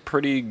seems like a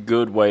pretty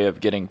good way of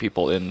getting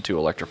people into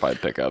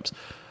electrified pickups.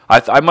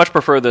 I much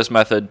prefer this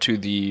method to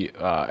the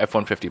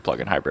F-150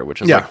 plug-in hybrid,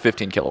 which is like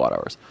 15 kilowatt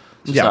hours.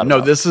 So yeah, no,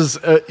 this is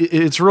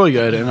it's really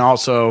good, and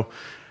also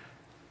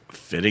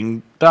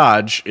fitting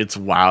Dodge, it's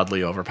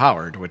wildly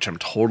overpowered, which I'm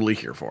totally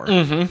here for.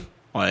 Mm-hmm.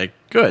 Like,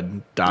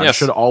 good. Dodge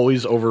should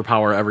always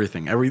overpower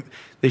everything.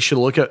 They should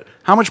look at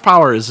how much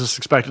power is this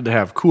expected to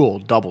have. Cool,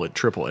 double it,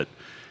 triple it.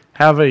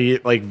 Have a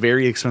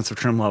very expensive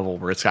trim level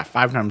where it's got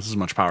 5 times as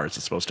much power as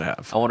it's supposed to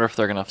have. I wonder if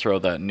they're going to throw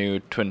that new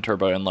twin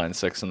turbo inline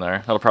 6 in there.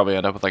 That'll probably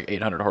end up with like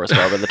 800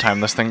 horsepower by the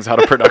time this thing's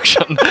out of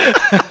production.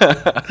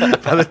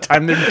 By the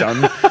time they're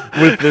done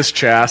with this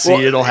chassis,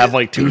 it'll have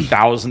like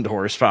 2,000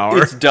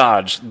 horsepower. It's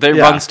Dodge. They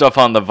run stuff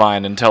on the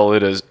vine until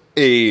it is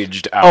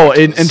aged out. Oh,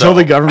 until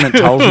the government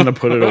tells them to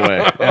put it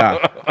away.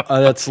 Yeah,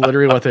 that's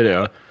literally what they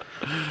do.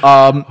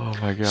 Oh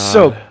my god.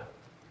 So,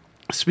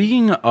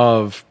 speaking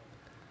of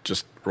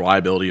just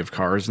reliability of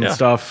cars and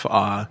stuff,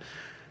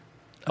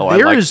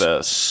 there is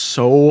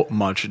so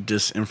much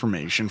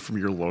disinformation from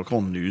your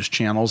local news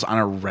channels on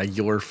a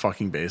regular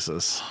fucking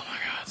basis. Oh my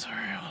god, sorry.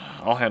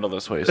 I'll handle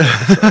this way.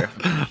 Sorry.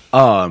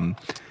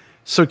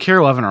 So KARE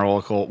 11,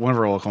 one of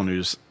our local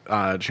news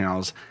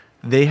channels,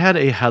 they had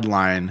a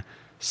headline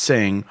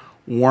saying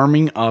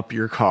warming up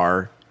your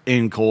car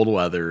in cold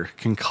weather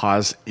can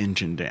cause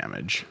engine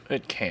damage.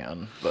 It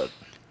can, but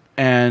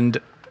and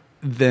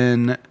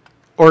then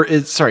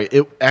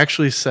it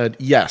actually said,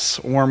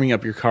 yes, warming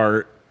up your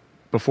car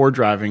before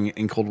driving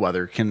in cold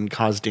weather can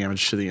cause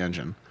damage to the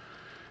engine.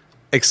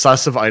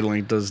 Excessive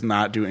idling does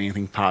not do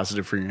anything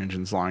positive for your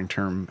engine's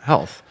long-term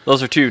health.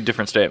 Those are two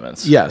different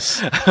statements.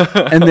 Yes.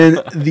 And then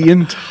the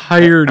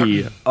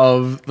entirety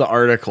of the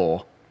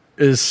article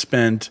is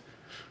spent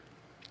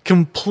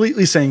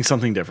completely saying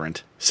something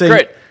different. Saying,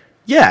 great.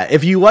 Yeah,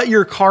 if you let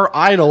your car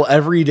idle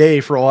every day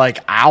for like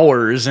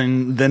hours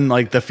and then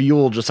like the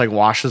fuel just like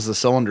washes the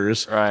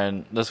cylinders.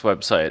 Ryan, this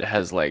website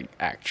has like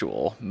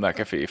actual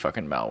McAfee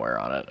fucking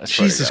malware on it.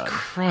 Jesus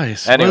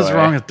Christ. Anyway. What is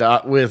wrong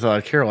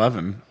with KARE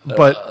 11?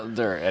 But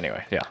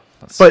anyway, yeah.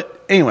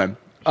 But anyway,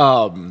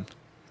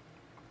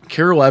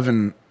 KARE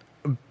 11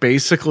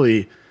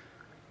 basically,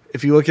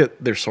 if you look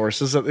at their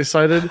sources that they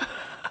cited,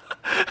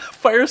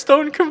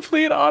 Firestone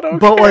Complete Auto.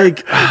 But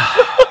like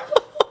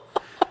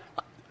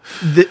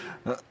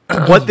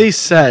what they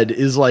said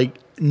is like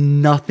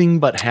nothing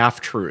but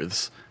half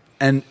truths,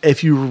 and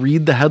if you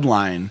read the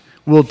headline,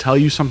 will tell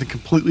you something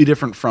completely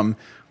different from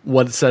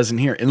what it says in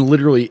here. And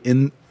literally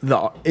in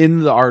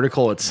the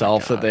article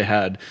itself that they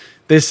had,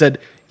 they said,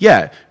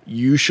 yeah,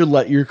 you should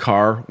let your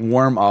car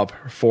warm up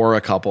for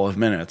a couple of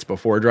minutes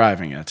before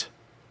driving it.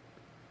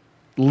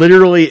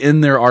 Literally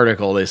in their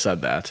article, they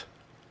said that.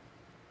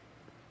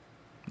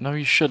 No,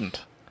 you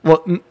shouldn't.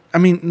 Well, I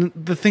mean,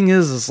 the thing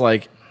is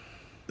like,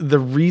 the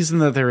reason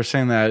that they were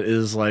saying that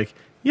is like,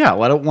 yeah,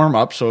 let it warm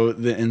up so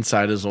the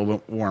inside is a little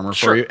bit warmer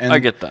for you. And I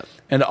get that.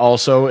 And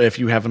also, if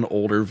you have an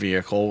older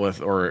vehicle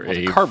or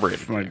a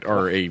carbureted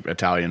or a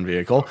Italian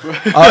vehicle,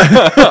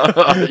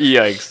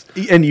 yikes,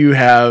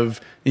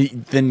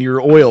 and then your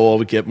oil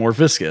will get more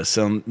viscous.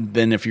 And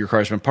then if your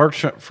car's been parked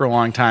for a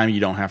long time, you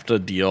don't have to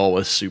deal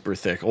with super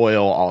thick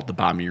oil all at the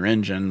bottom of your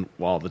engine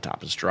while the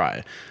top is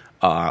dry,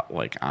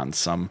 like on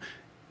some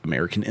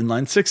American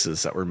inline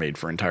 6s that were made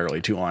for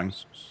entirely too long.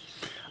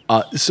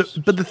 But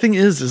the thing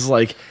is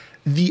like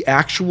the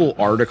actual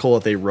article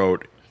that they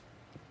wrote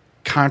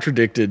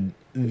contradicted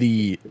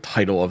the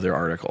title of their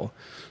article.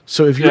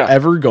 So if you're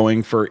ever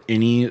going for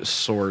any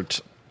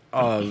sort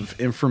of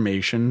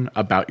information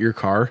about your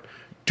car,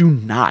 do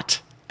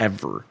not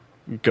ever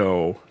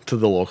go to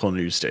the local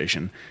news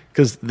station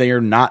because they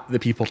are not the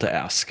people to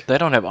ask. They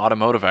don't have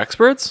automotive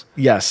experts?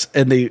 Yes,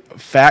 and they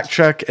fact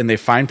check and they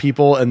find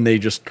people and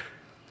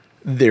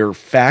their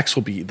facts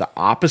will be the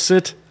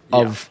opposite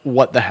of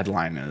what the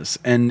headline is.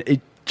 And it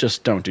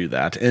just don't do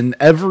that. And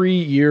every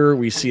year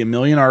we see a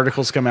million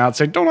articles come out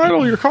saying, don't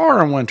idle your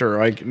car in winter.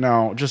 Like,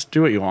 no, just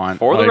do what you want.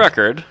 For the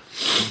record,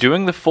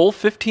 doing the full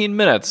 15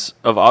 minutes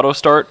of auto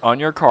start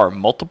on your car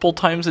multiple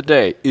times a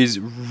day is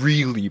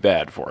really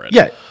bad for it.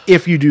 Yeah,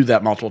 if you do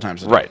that multiple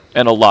times a day. Right,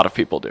 and a lot of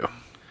people do.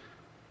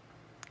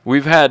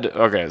 We've had, so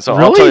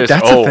really? I'll tell you.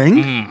 That's a thing?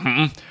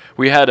 Mm-hmm.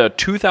 We had a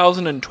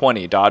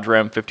 2020 Dodge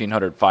Ram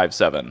 1500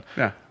 5.7.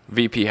 Yeah.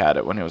 VP had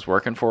it when he was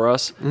working for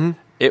us. Mm-hmm.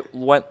 It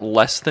went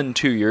less than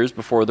 2 years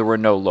before there were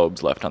no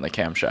lobes left on the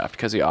camshaft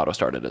because he auto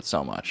started it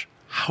so much.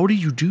 How do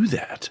you do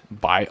that?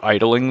 By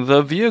idling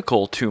the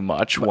vehicle too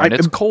much when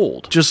it's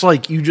cold. Just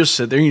like you just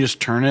sit there and you just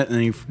turn it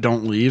and you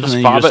don't leave. Just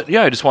and fob it.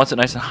 Yeah, he just wants it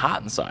nice and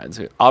hot inside.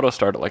 So auto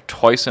start it like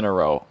twice in a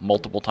row,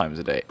 multiple times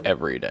a day,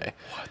 every day.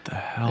 What the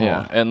hell?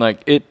 Yeah, and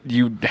like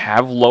you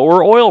have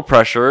lower oil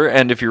pressure,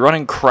 and if you're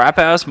running crap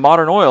ass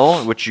modern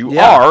oil, which you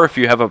are if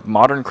you have a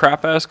modern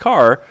crap ass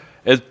car,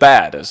 It's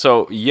bad.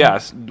 So,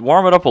 yes,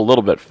 warm it up a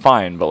little bit,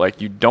 fine, but,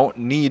 like, you don't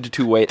need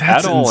to wait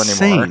That's at all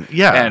insane. anymore.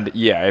 Yeah. And,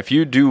 yeah, if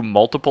you do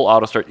multiple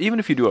auto start, even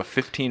if you do a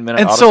 15-minute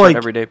And auto so, start like,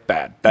 every day,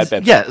 bad.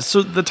 Yeah,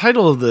 so the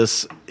title of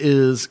this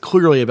is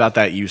clearly about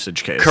that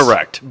usage case.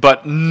 Correct.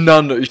 But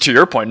to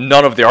your point,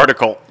 none of the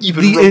article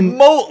even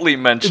remotely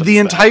mentions the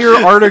that. entire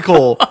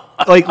article,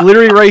 like,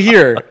 literally right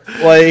here.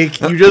 Like,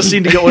 you just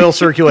need to get oil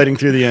circulating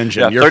through the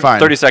engine. Yeah, You're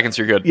fine. 30 seconds,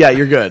 you're good. Yeah,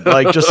 you're good.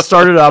 Like, just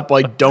start it up.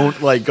 Like,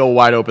 don't, like, go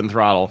wide open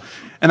throttle.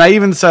 And I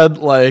even said,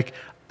 like,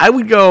 I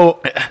would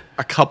go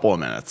a couple of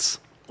minutes.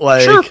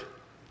 Like, Sure.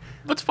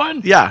 That's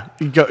fine. yeah,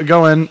 you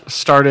go in,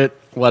 start it,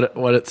 let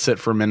it sit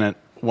for a minute.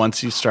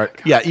 Once you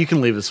start, yeah, you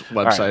can leave this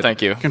website. right,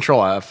 thank you.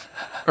 Control F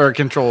or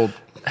Control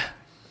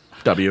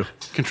W.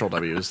 Control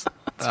W is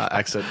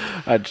exit.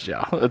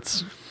 Yeah,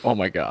 it's, oh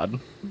my God.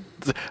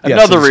 Yes,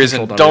 Another it's reason,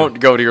 Control W. don't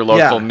go to your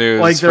local news.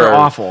 like, they're for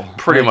awful.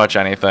 Pretty Like, much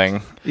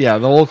anything. Yeah,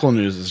 the local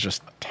news is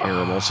just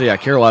terrible. So yeah,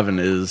 Care 11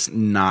 is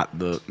not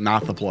the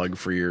plug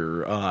for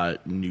your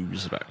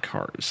news about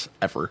cars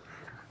ever.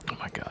 Oh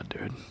my God,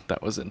 dude.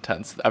 That was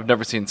intense. I've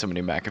never seen so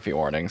many McAfee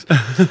warnings.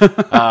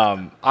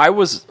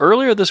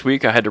 Earlier this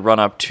week, I had to run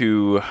up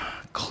to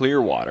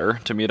Clearwater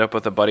to meet up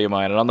with a buddy of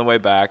mine. And on the way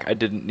back, I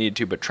didn't need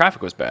to, but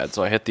traffic was bad.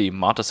 So I hit the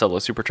Monticello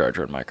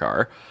supercharger in my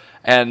car.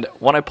 And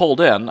when I pulled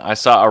in, I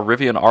saw a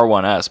Rivian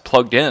R1S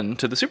plugged in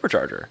to the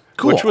supercharger.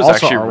 Cool. Which was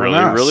Also actually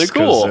R1S, really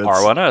cool. 'cause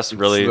R1S,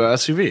 really.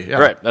 It's the SUV, yeah.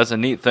 Right. That's a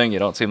neat thing. You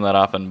don't see them that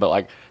often. But,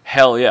 like,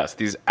 hell yes,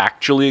 these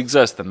actually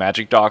exist. The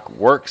Magic Dock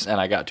works,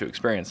 and I got to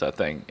experience that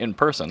thing in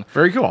person.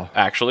 Very cool.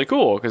 Actually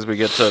cool, because we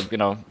get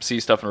to, see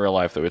stuff in real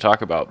life that we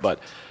talk about. But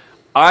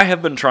I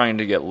have been trying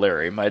to get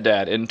Larry, my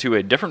dad, into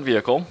a different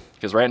vehicle,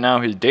 because right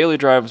now he daily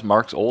drives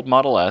Mark's old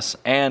Model S,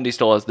 and he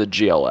still has the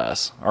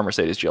GLS, our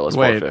Mercedes GLS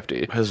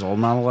 450. His old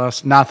Model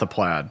S? Not the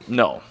Plaid.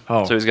 No.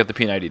 Oh. So he's got the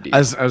P90D. I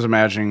was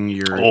imagining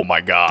your Oh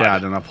my God.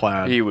 dad in a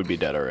Plaid. He would be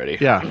dead already.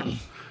 Yeah. Yeah,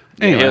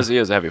 Anyway. he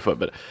has a heavy foot,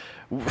 but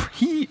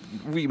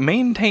we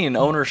maintain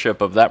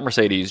ownership of that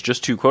Mercedes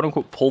just to quote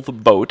unquote pull the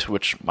boat,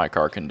 which my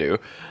car can do.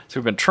 So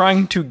we've been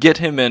trying to get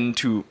him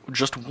into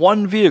just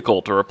one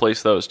vehicle to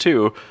replace those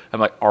two. I'm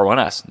like,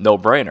 R1S, no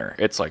brainer.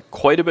 It's like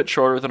quite a bit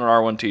shorter than an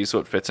R1T, so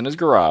it fits in his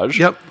garage.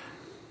 Yep.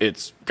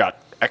 It's got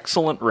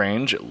excellent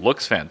range. It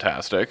looks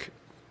fantastic.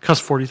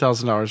 Costs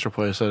 $40,000 to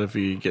replace it if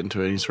you get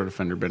into any sort of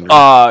fender bender.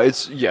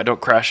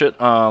 Don't crash it.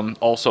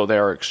 Also, they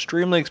are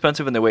extremely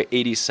expensive and they weigh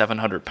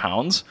 8,700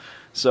 pounds.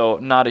 So,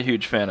 not a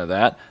huge fan of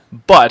that.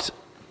 But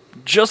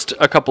just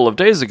a couple of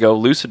days ago,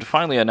 Lucid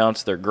finally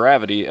announced their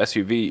Gravity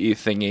SUV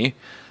thingy,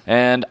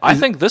 and I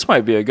think this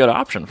might be a good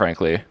option,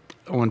 frankly.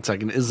 1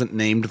 second. Isn't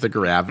named the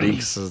Gravity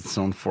because it's its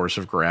own force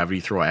of gravity.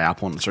 Throw an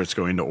apple and it starts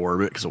going into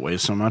orbit because it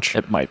weighs so much.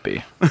 It might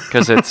be,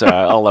 because it's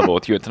I'll level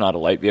with you. It's not a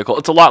light vehicle.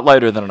 It's a lot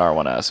lighter than an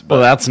R1S. But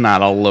Well, that's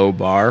not a low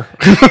bar.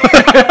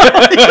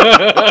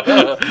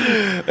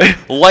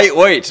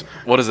 lightweight.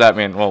 What does that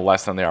mean? Well,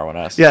 less than the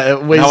R1S. Yeah,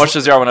 it weighs How much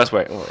does the R1S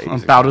weigh? Oh,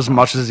 86. about as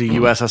much as the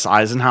USS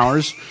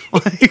Eisenhower's.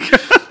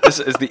 Is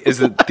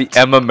it the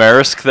Emma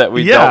Marisk that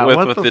we Yeah, dealt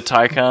what with the the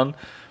Taycan?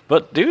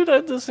 But dude,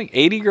 I just think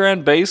 80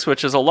 grand base,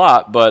 which is a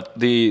lot, but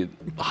the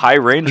high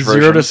range 0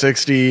 version. to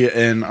 60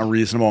 in a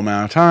reasonable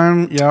amount of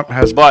time. Yep,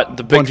 has But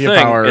the big plenty of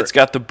thing, power. it's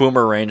got the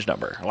boomer range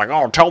number. Like,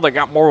 oh, until they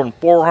got more than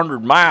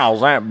 400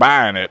 miles, I ain't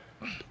buying it.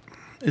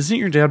 Isn't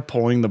your dad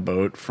pulling the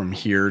boat from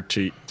here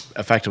to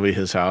effectively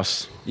his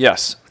house?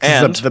 Yes,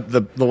 and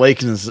the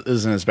lake is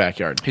in his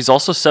backyard. he's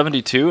also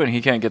 72, and he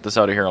can't get this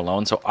out of here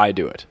alone, so I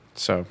do it.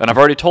 So, And I've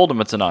already told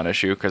him it's a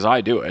non-issue because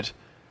I do it,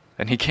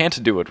 and he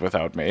can't do it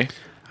without me.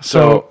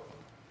 so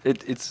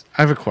It's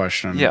I have a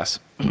question. yes.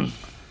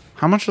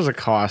 How much does it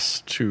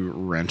cost to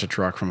rent a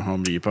truck from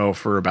Home Depot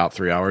for about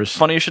 3 hours?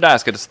 Funny you should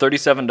ask it. It's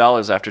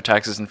 $37 after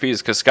taxes and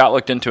fees because Scott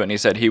looked into it and he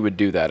said he would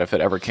do that if it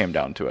ever came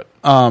down to it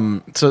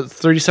So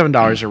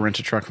 $37 to rent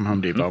a truck from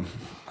Home Depot.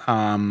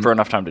 for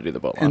enough time to do the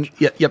boat launch.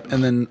 And yep.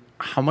 And then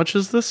how much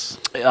is this?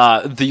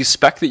 The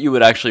spec that you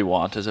would actually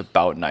want is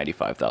about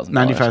 $95,000.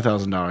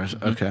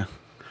 $95,000. Okay.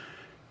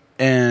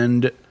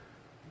 And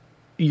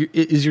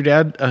is your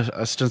dad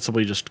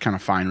ostensibly just kind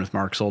of fine with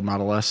Mark's old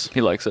Model S?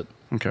 He likes it.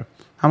 Okay.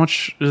 How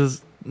much did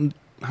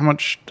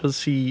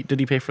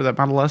he pay for that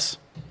Model S?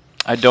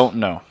 I don't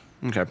know.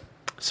 Okay.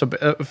 So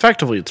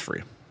effectively it's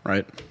free,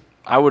 right?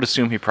 I would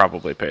assume he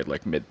probably paid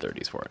like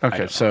mid-30s for it. I Okay.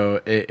 don't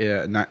So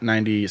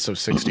 90, so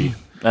 60. know.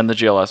 And the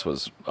GLS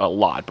was a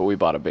lot, but we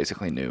bought it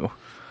basically new.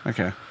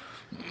 Okay.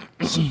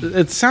 So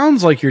it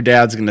sounds like your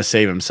dad's going to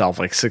save himself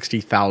like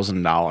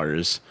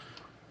 $60,000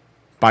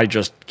 by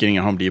just getting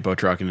a Home Depot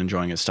truck and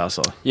enjoying his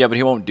Tesla. Yeah, but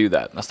he won't do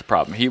that. That's the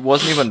problem. He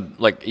wasn't even,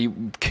 he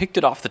kicked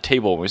it off the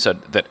table when we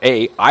said that,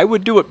 A, I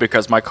would do it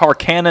because my car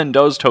can and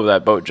does tow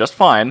that boat just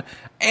fine.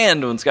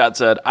 And when Scott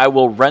said, I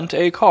will rent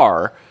a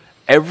car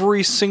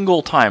every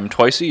single time,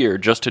 twice a year,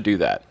 just to do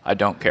that. I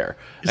don't care.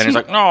 And he's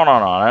like, no,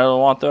 I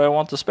want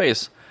the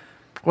space.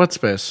 What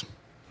space?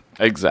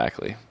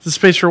 Exactly. The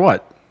space for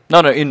what? No,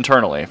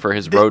 internally for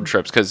his road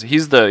trips because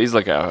he's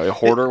like a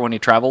hoarder when he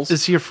travels.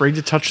 Is he afraid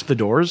to touch the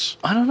doors?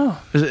 I don't know.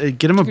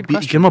 Get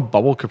him a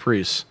bubble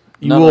Caprice.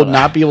 You will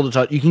not be able to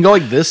touch. You can go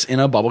like this in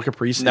a bubble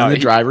caprice in the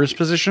driver's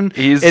position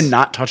and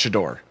not touch a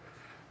door.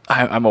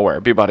 I'm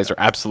aware. B-bodies are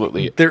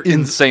absolutely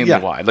insanely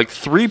wide. Like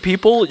 3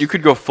 people, you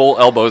could go full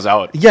elbows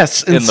out.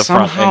 Yes, and in the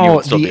front, somehow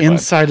and the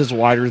inside is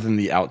wider than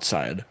the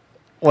outside.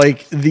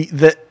 Like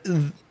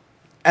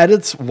at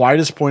its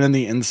widest point on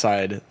the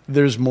inside,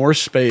 there's more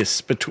space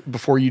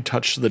before you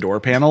touch the door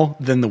panel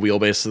than the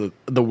wheelbase,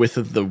 the width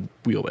of the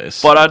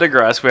wheelbase. But I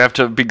digress. We have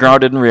to be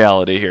grounded in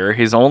reality here.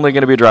 He's only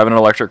going to be driving an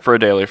electric for a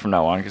daily from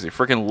now on because he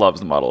freaking loves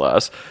the Model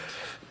S.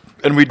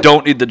 And we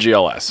don't need the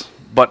GLS.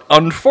 But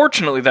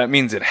unfortunately, that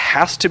means it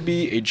has to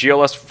be a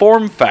GLS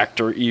form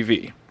factor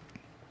EV,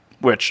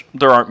 which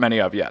there aren't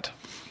many of yet.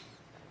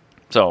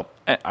 So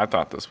I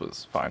thought this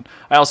was fine.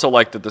 I also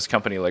like that this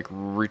company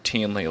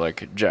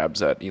routinely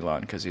jabs at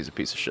Elon because he's a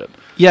piece of shit.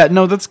 Yeah,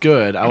 no, that's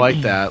good. I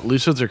like that.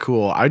 Lucids are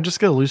cool. I'd just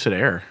get a Lucid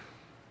Air.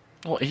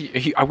 Well,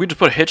 we just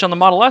put a hitch on the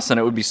Model S and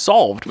it would be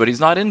solved, but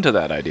he's not into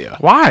that idea.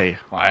 Why?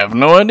 I have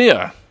no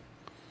idea.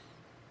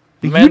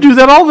 You do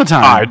that all the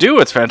time. I do.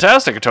 It's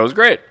fantastic. A tow's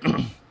great.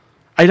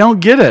 I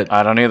don't get it.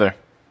 I don't either.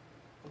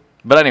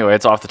 But anyway,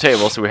 it's off the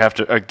table, so we have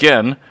to,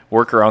 again,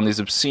 work around these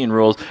obscene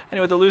rules.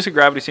 Anyway, the Lucid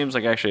Gravity seems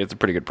like actually it's a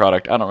pretty good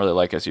product. I don't really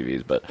like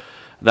SUVs, but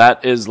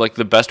that is like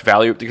the best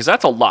value because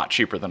that's a lot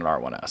cheaper than an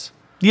R1S.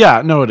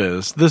 Yeah, no, it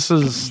is. This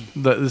is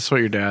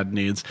what your dad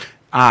needs.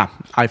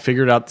 I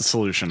figured out the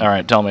solution. All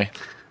right, tell me.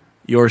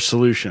 Your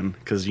solution,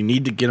 because you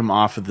need to get him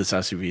off of this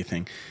SUV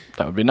thing.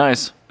 That would be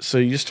nice. So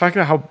you just talk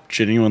about how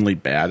genuinely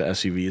bad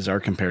SUVs are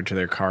compared to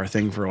their car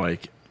thing for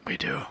We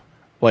do.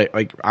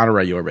 Like on a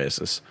regular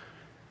basis.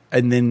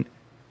 And then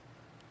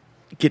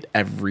get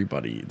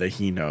everybody that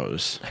he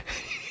knows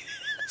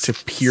to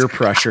peer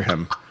pressure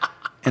him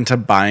into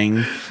buying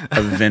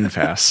a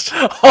VinFast.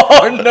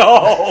 Oh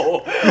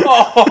no!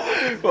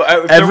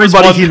 Oh.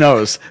 Everybody he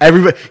knows.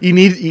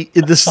 Everybody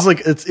this is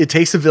like it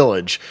takes a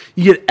village.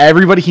 You get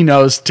everybody he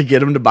knows to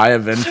get him to buy a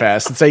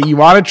VinFast and say, "You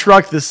want a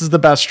truck? This is the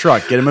best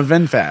truck. Get him a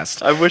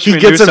VinFast." I wish we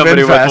knew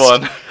somebody with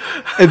one.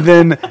 And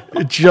then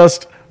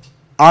just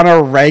on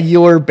a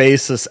regular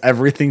basis,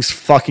 everything's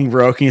fucking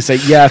broken. You say,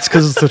 "Yeah, it's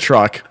because it's the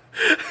truck."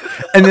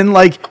 And then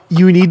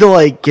you need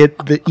to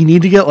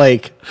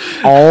get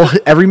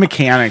every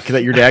mechanic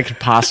that your dad could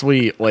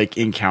possibly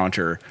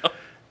encounter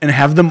and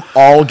have them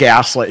all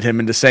gaslight him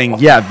into saying,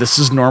 "Yeah, this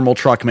is normal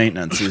truck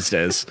maintenance these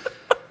days."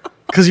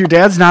 Because your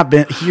dad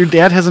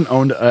hasn't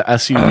owned a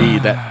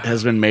SUV that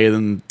has been made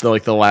in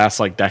the last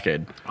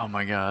decade. Oh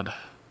my god.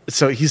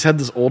 So he's had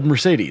this old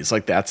Mercedes,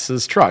 that's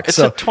his truck. It's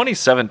a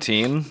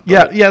 2017.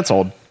 Yeah, it's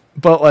old.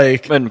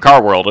 But in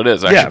car world it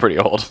is actually pretty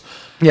old.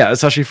 Yeah,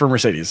 especially for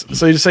Mercedes.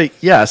 So you just say,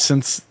 yeah,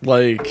 since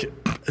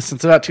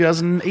about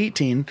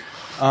 2018,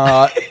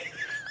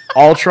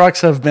 all trucks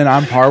have been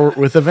on par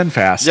with a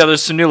VinFast. Yeah,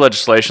 there's some new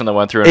legislation that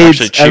went through and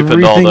actually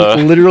cheapened all the...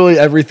 Literally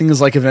everything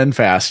is like a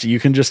VinFast. You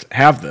can just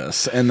have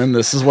this. And then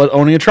this is what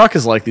owning a truck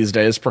is like these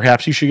days.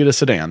 Perhaps you should get a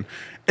sedan.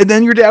 And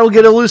then your dad will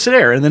get a Lucid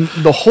Air. And then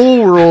the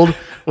whole world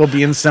will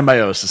be in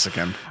symbiosis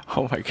again.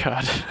 Oh, my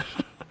God.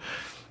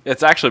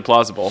 It's actually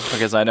plausible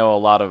because I know a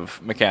lot of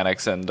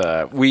mechanics, and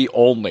we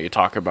only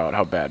talk about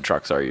how bad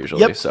trucks are usually.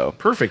 Yep. So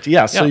perfect.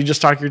 Yeah. So you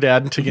just talk your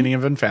dad into getting a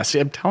VinFast. See,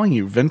 I'm telling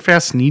you,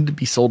 VinFasts need to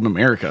be sold in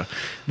America.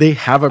 They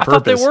have a purpose. I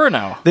thought they were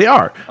now. They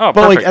are. Oh,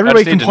 but perfect.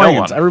 Everybody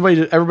complains.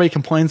 Everybody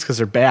complains because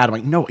they're bad. I'm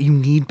like, no, you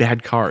need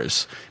bad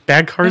cars.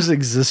 Bad cars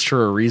exist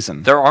for a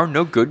reason. There are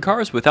no good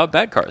cars without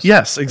bad cars.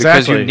 Yes,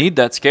 exactly. Because you need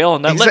that scale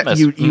and that litmus.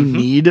 You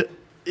need.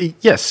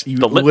 Yes, you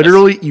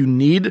literally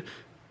need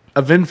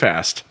a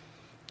VinFast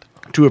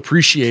to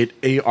appreciate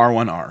a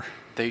R1R.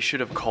 They should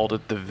have called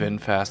it the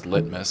VinFast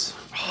Litmus.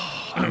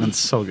 That's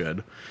so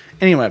good.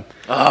 Anyway.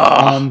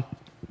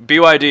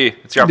 BYD,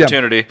 it's your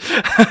opportunity.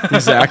 Yeah,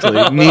 exactly.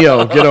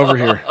 Neo, get over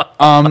here.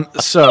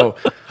 So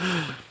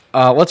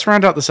let's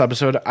round out this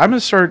episode. I'm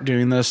going to start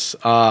doing this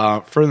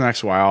for the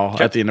next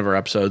while at the end of our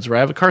episodes where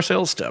I have a car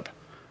sales tip.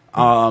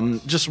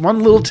 Just one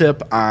little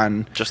tip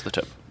on... Just the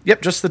tip.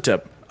 Yep, just the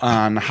tip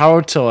on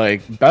how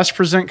to best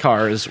present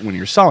cars when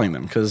you're selling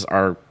them, because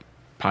our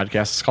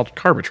podcast is called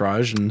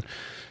Carbitrage, and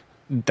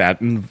that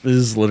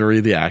is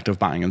literally the act of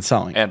buying and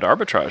selling. And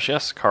arbitrage,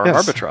 yes.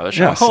 Arbitrage.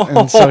 Yes,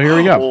 and so here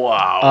we go.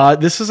 Wow.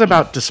 This is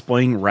about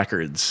displaying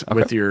records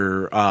with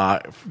your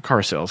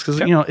car sales,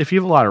 because if you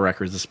have a lot of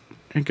records, it's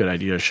a good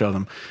idea to show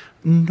them.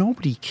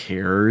 Nobody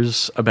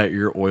cares about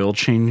your oil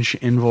change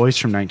invoice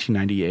from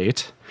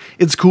 1998.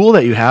 It's cool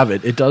that you have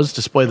it. It does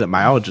display that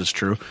mileage is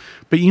true.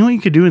 But you know what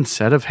you could do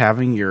instead of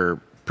having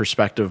your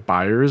prospective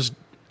buyers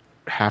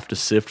have to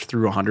sift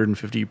through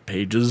 150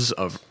 pages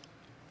of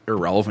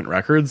irrelevant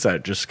records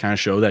that just kind of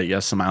show that,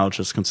 yes, the mileage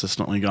has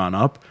consistently gone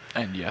up.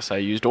 And yes, I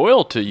used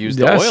oil to use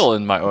the oil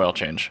in my oil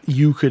change.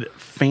 You could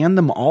fan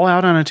them all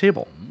out on a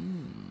table.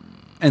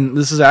 And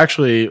this is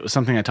actually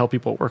something I tell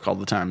people at work all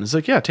the time. It's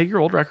take your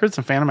old records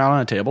and fan them out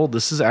on a table.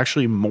 This is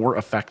actually more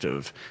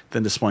effective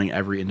than displaying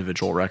every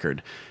individual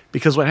record.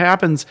 Because what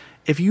happens,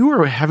 if you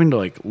are having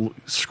to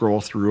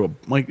scroll through,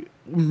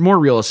 more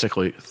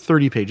realistically,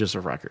 30 pages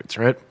of records,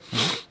 right?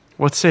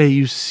 let's say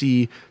you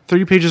see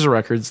 30 pages of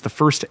records. The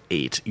first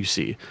 8 you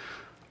see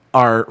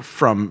are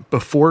from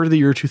before the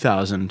year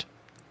 2000,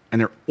 and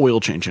they're oil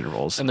change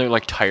intervals. And they're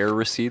like tire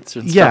receipts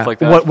and Yeah. stuff like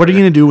that. What are you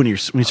going to do when you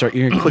start?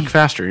 You're going to click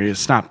faster. You're going to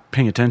stop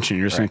paying attention.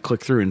 You're just going to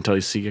click through until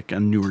you see a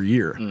newer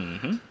year.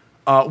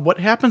 What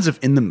happens if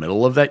in the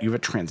middle of that you have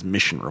a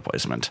transmission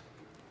replacement?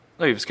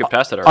 Oh, you've skipped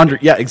past it already.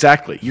 Yeah,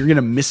 exactly. You're going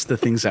to miss the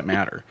things that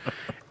matter.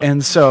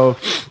 And so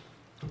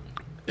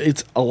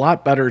it's a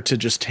lot better to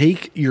just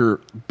take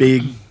your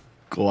big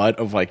glut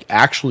of like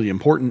actually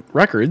important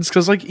records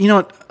because, like, you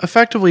know,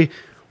 effectively,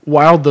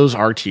 while those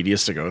are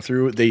tedious to go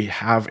through, they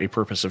have a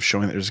purpose of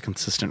showing that there's a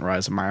consistent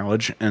rise of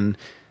mileage and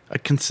a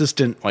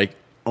consistent like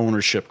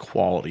ownership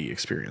quality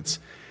experience.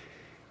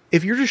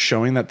 If you're just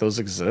showing that those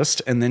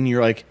exist and then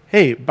you're like,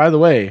 hey, by the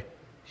way,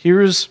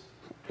 here's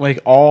like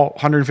all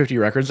 150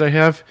 records I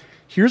have.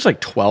 Here's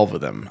like 12 of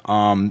them.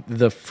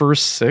 The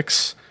first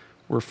 6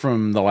 were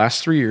from the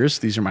last 3 years.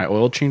 These are my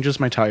oil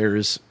changes, my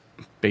tires,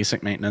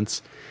 basic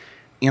maintenance,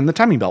 and the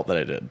timing belt that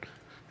I did.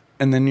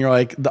 And then you're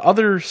like, the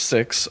other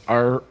 6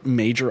 are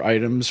major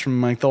items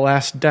from like the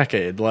last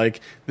decade. Like,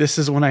 this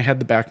is when I had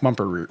the back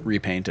bumper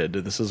repainted.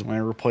 This is when I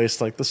replaced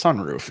like the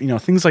sunroof. You know,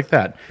 things like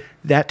that.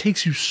 That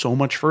takes you so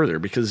much further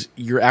because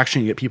you're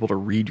actually going to get people to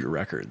read your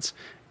records.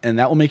 And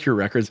that will make your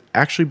records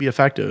actually be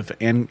effective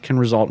and can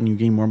result in you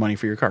getting more money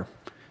for your car.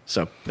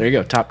 So there you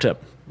go. Top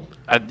tip.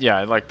 I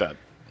like that.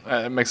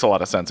 It makes a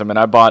lot of sense. I mean,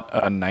 I bought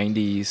a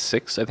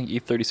 96, I think,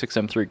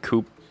 E36 M3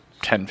 Coupe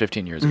 10,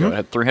 15 years ago. It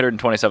had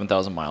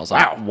 327,000 miles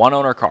on it. One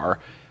owner car.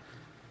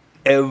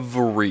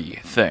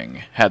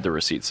 Everything had the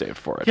receipt saved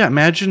for it. Yeah,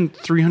 imagine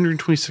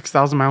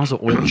 326,000 miles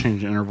of oil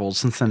change intervals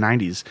since the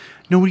 90s.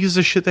 Nobody gives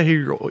a shit that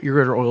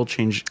your oil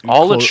change.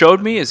 All it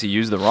showed me is he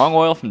used the wrong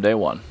oil from day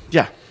one.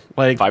 Yeah,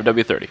 like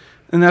 5W30.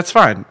 And that's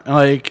fine.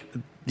 Like,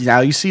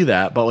 now you see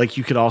that, but like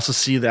you could also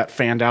see that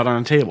fanned out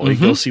on a table. You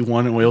go see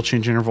one oil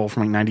change interval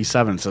from like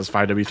 97 says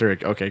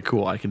 5W30. Okay,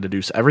 cool. I can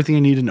deduce everything I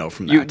need to know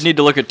from that. You need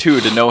to look at 2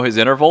 to know his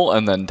interval,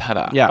 and then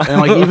ta-da. Yeah, and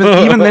like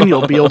even then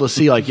you'll be able to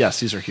see like, yes,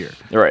 these are here.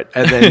 Right.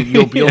 And then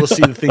you'll be able to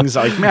see the things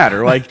that like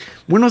matter. Like,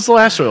 when was the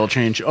last oil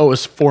change? Oh, it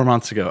was 4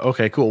 months ago.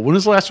 Okay, cool. When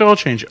was the last oil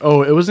change?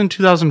 Oh, it was in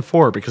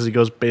 2004 because it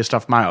goes based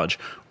off mileage.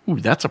 Ooh,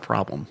 that's a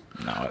problem.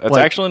 No, that's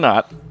actually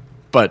not.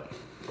 But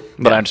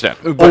I understand.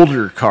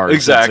 Older cars.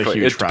 Exactly. That's a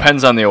huge It problem.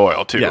 depends on the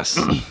oil, too. Yes.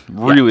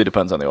 Really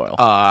depends on the oil.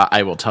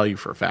 I will tell you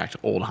for a fact,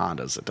 old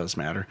Hondas, it does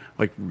matter.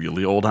 Like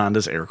really old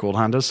Hondas, air-cooled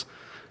Hondas.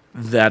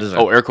 That is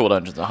air-cooled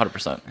engines,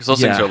 100%. Because those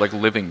things are like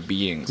living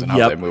beings and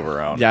how they move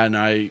around. Yeah, and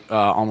I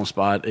almost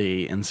bought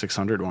a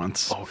N600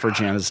 once for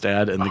Jana's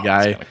dad, and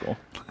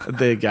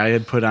the guy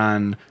had put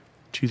on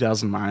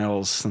 2,000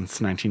 miles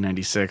since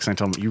 1996. And I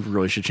told him, you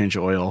really should change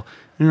the oil.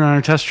 And we're on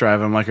our test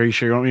drive. I'm like, are you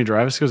sure you want me to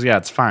drive it? He goes, yeah,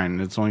 it's fine.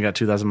 It's only got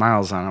 2,000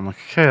 miles on it. I'm like,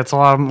 okay, that's a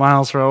lot of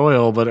miles for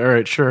oil, but all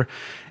right, sure.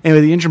 Anyway,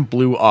 the engine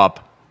blew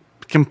up,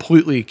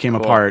 completely came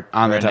apart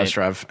on the test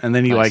drive. And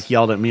then he like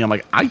yelled at me. I'm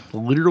like, I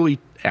literally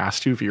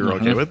asked you if you were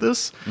okay with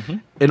this.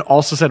 And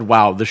also said,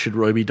 wow, this should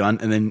really be done.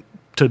 And then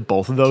to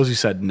both of those, he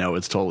said, no,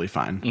 it's totally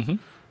fine.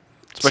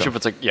 Especially if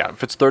it's like,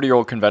 if it's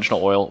 30-year-old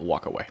conventional oil,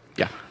 walk away.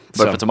 Yeah.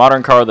 But if it's a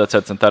modern car that's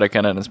had synthetic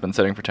in it and it's been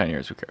sitting for 10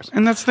 years, who cares?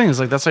 And that's the thing, is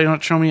like, that's why you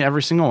don't show me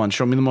every single one.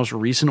 Show me the most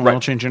recent oil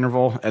change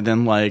interval, and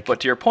then like. But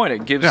to your point,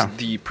 it gives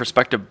the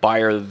prospective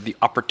buyer the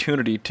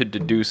opportunity to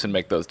deduce and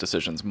make those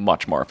decisions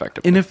much more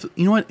effectively. And if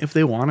you know what, if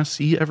they want to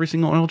see every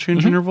single oil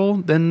change interval,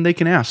 then they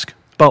can ask.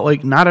 But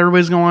like, not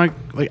everybody's going to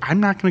like.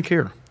 I'm not going to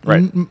care.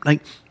 Right.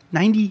 Like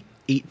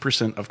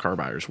 98% of car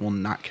buyers will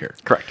not care.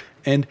 Correct.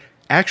 And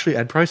actually,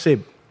 I'd probably say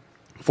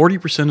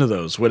 40% of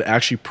those would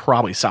actually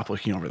probably stop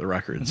looking over the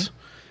records.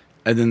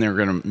 And then they're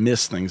going to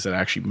miss things that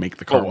actually make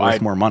the car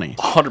worth more money.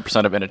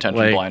 100% of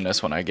inattention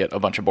blindness when I get a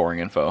bunch of boring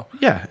info.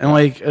 Yeah, and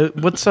like,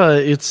 what's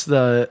it's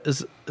the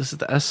is it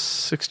the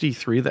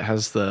S63 that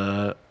has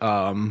the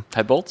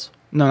head bolts?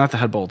 No, not the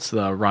head bolts.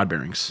 The rod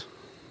bearings.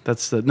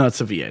 It's the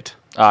V8.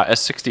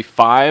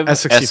 S65,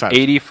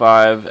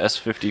 S85,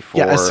 S54.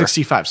 Yeah,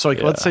 S65. So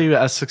like, let's say you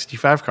have an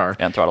S65 car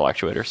and throttle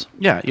actuators.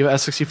 Yeah, you have an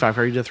S65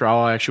 car. You did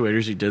throttle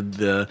actuators. You did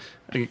the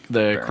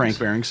crank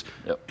bearings,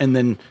 and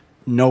then.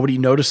 Nobody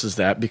notices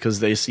that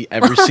because they see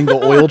every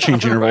single oil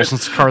change interval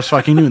since the car's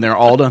fucking new, and they're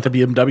all done at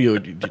the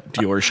BMW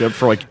dealership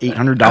for like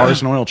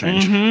 $800 an oil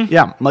change.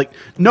 Yeah, like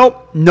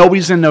nope,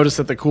 nobody's gonna notice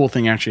that the cool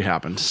thing actually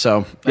happened.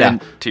 So yeah,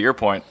 and to your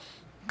point,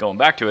 going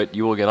back to it,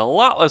 you will get a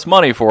lot less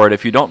money for it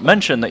if you don't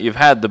mention that you've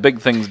had the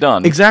big things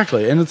done.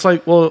 Exactly, and it's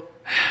like, well,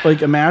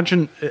 like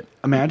imagine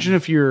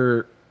if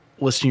you're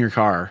listing your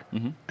car,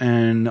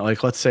 and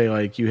like let's say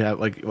like you have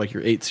like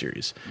your 8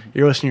 Series,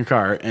 you're listing your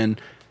car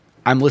and.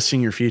 I'm listing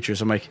your features.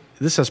 I'm like,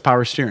 this has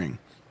power steering.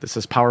 This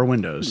has power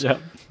windows.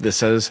 Yep. This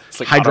has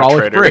like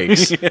hydraulic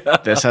brakes.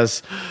 This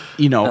has,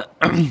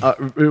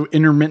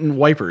 intermittent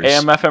wipers.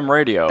 AM/FM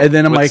radio. And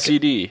then I'm like,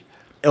 CD.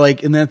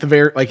 Like, and then at the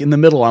very, like in the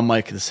middle, I'm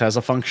like, this has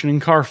a functioning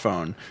car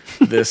phone.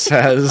 This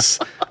has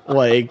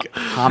like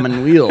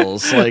Hammond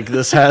wheels. Like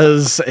this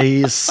has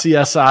a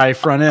CSI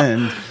front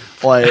end.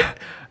 Like,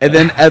 and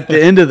then at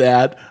the end of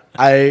that,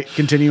 I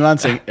continue on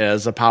saying,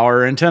 as a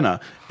power antenna,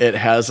 it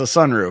has a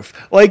sunroof.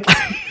 Like,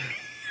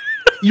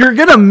 you're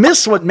going to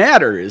miss what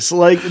matters.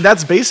 Like,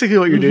 that's basically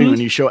what you're doing when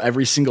you show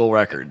every single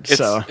record.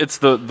 It's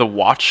the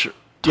watch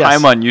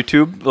time on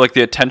YouTube, like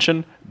the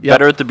attention,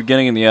 better at the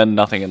beginning and the end,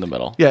 nothing in the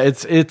middle. Yeah,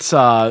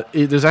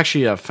 there's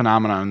actually a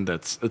phenomenon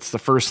it's the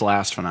first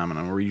last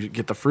phenomenon where you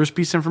get the first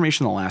piece of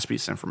information, the last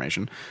piece of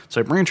information.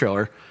 So at Brain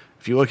Trailer,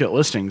 if you look at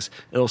listings,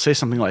 it'll say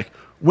something like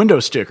window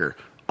sticker,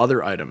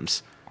 other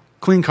items,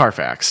 clean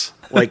Carfax.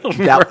 Like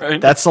that, Right.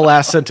 That's the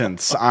last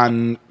sentence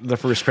on the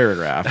first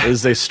paragraph.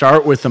 Is they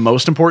start with the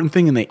most important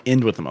thing and they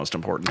end with the most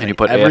important thing. And you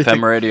put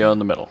AFM radio in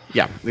the middle.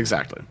 Yeah,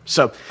 exactly.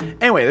 So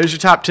anyway, there's your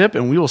top tip,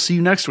 and we will see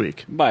you next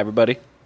week. Bye, everybody.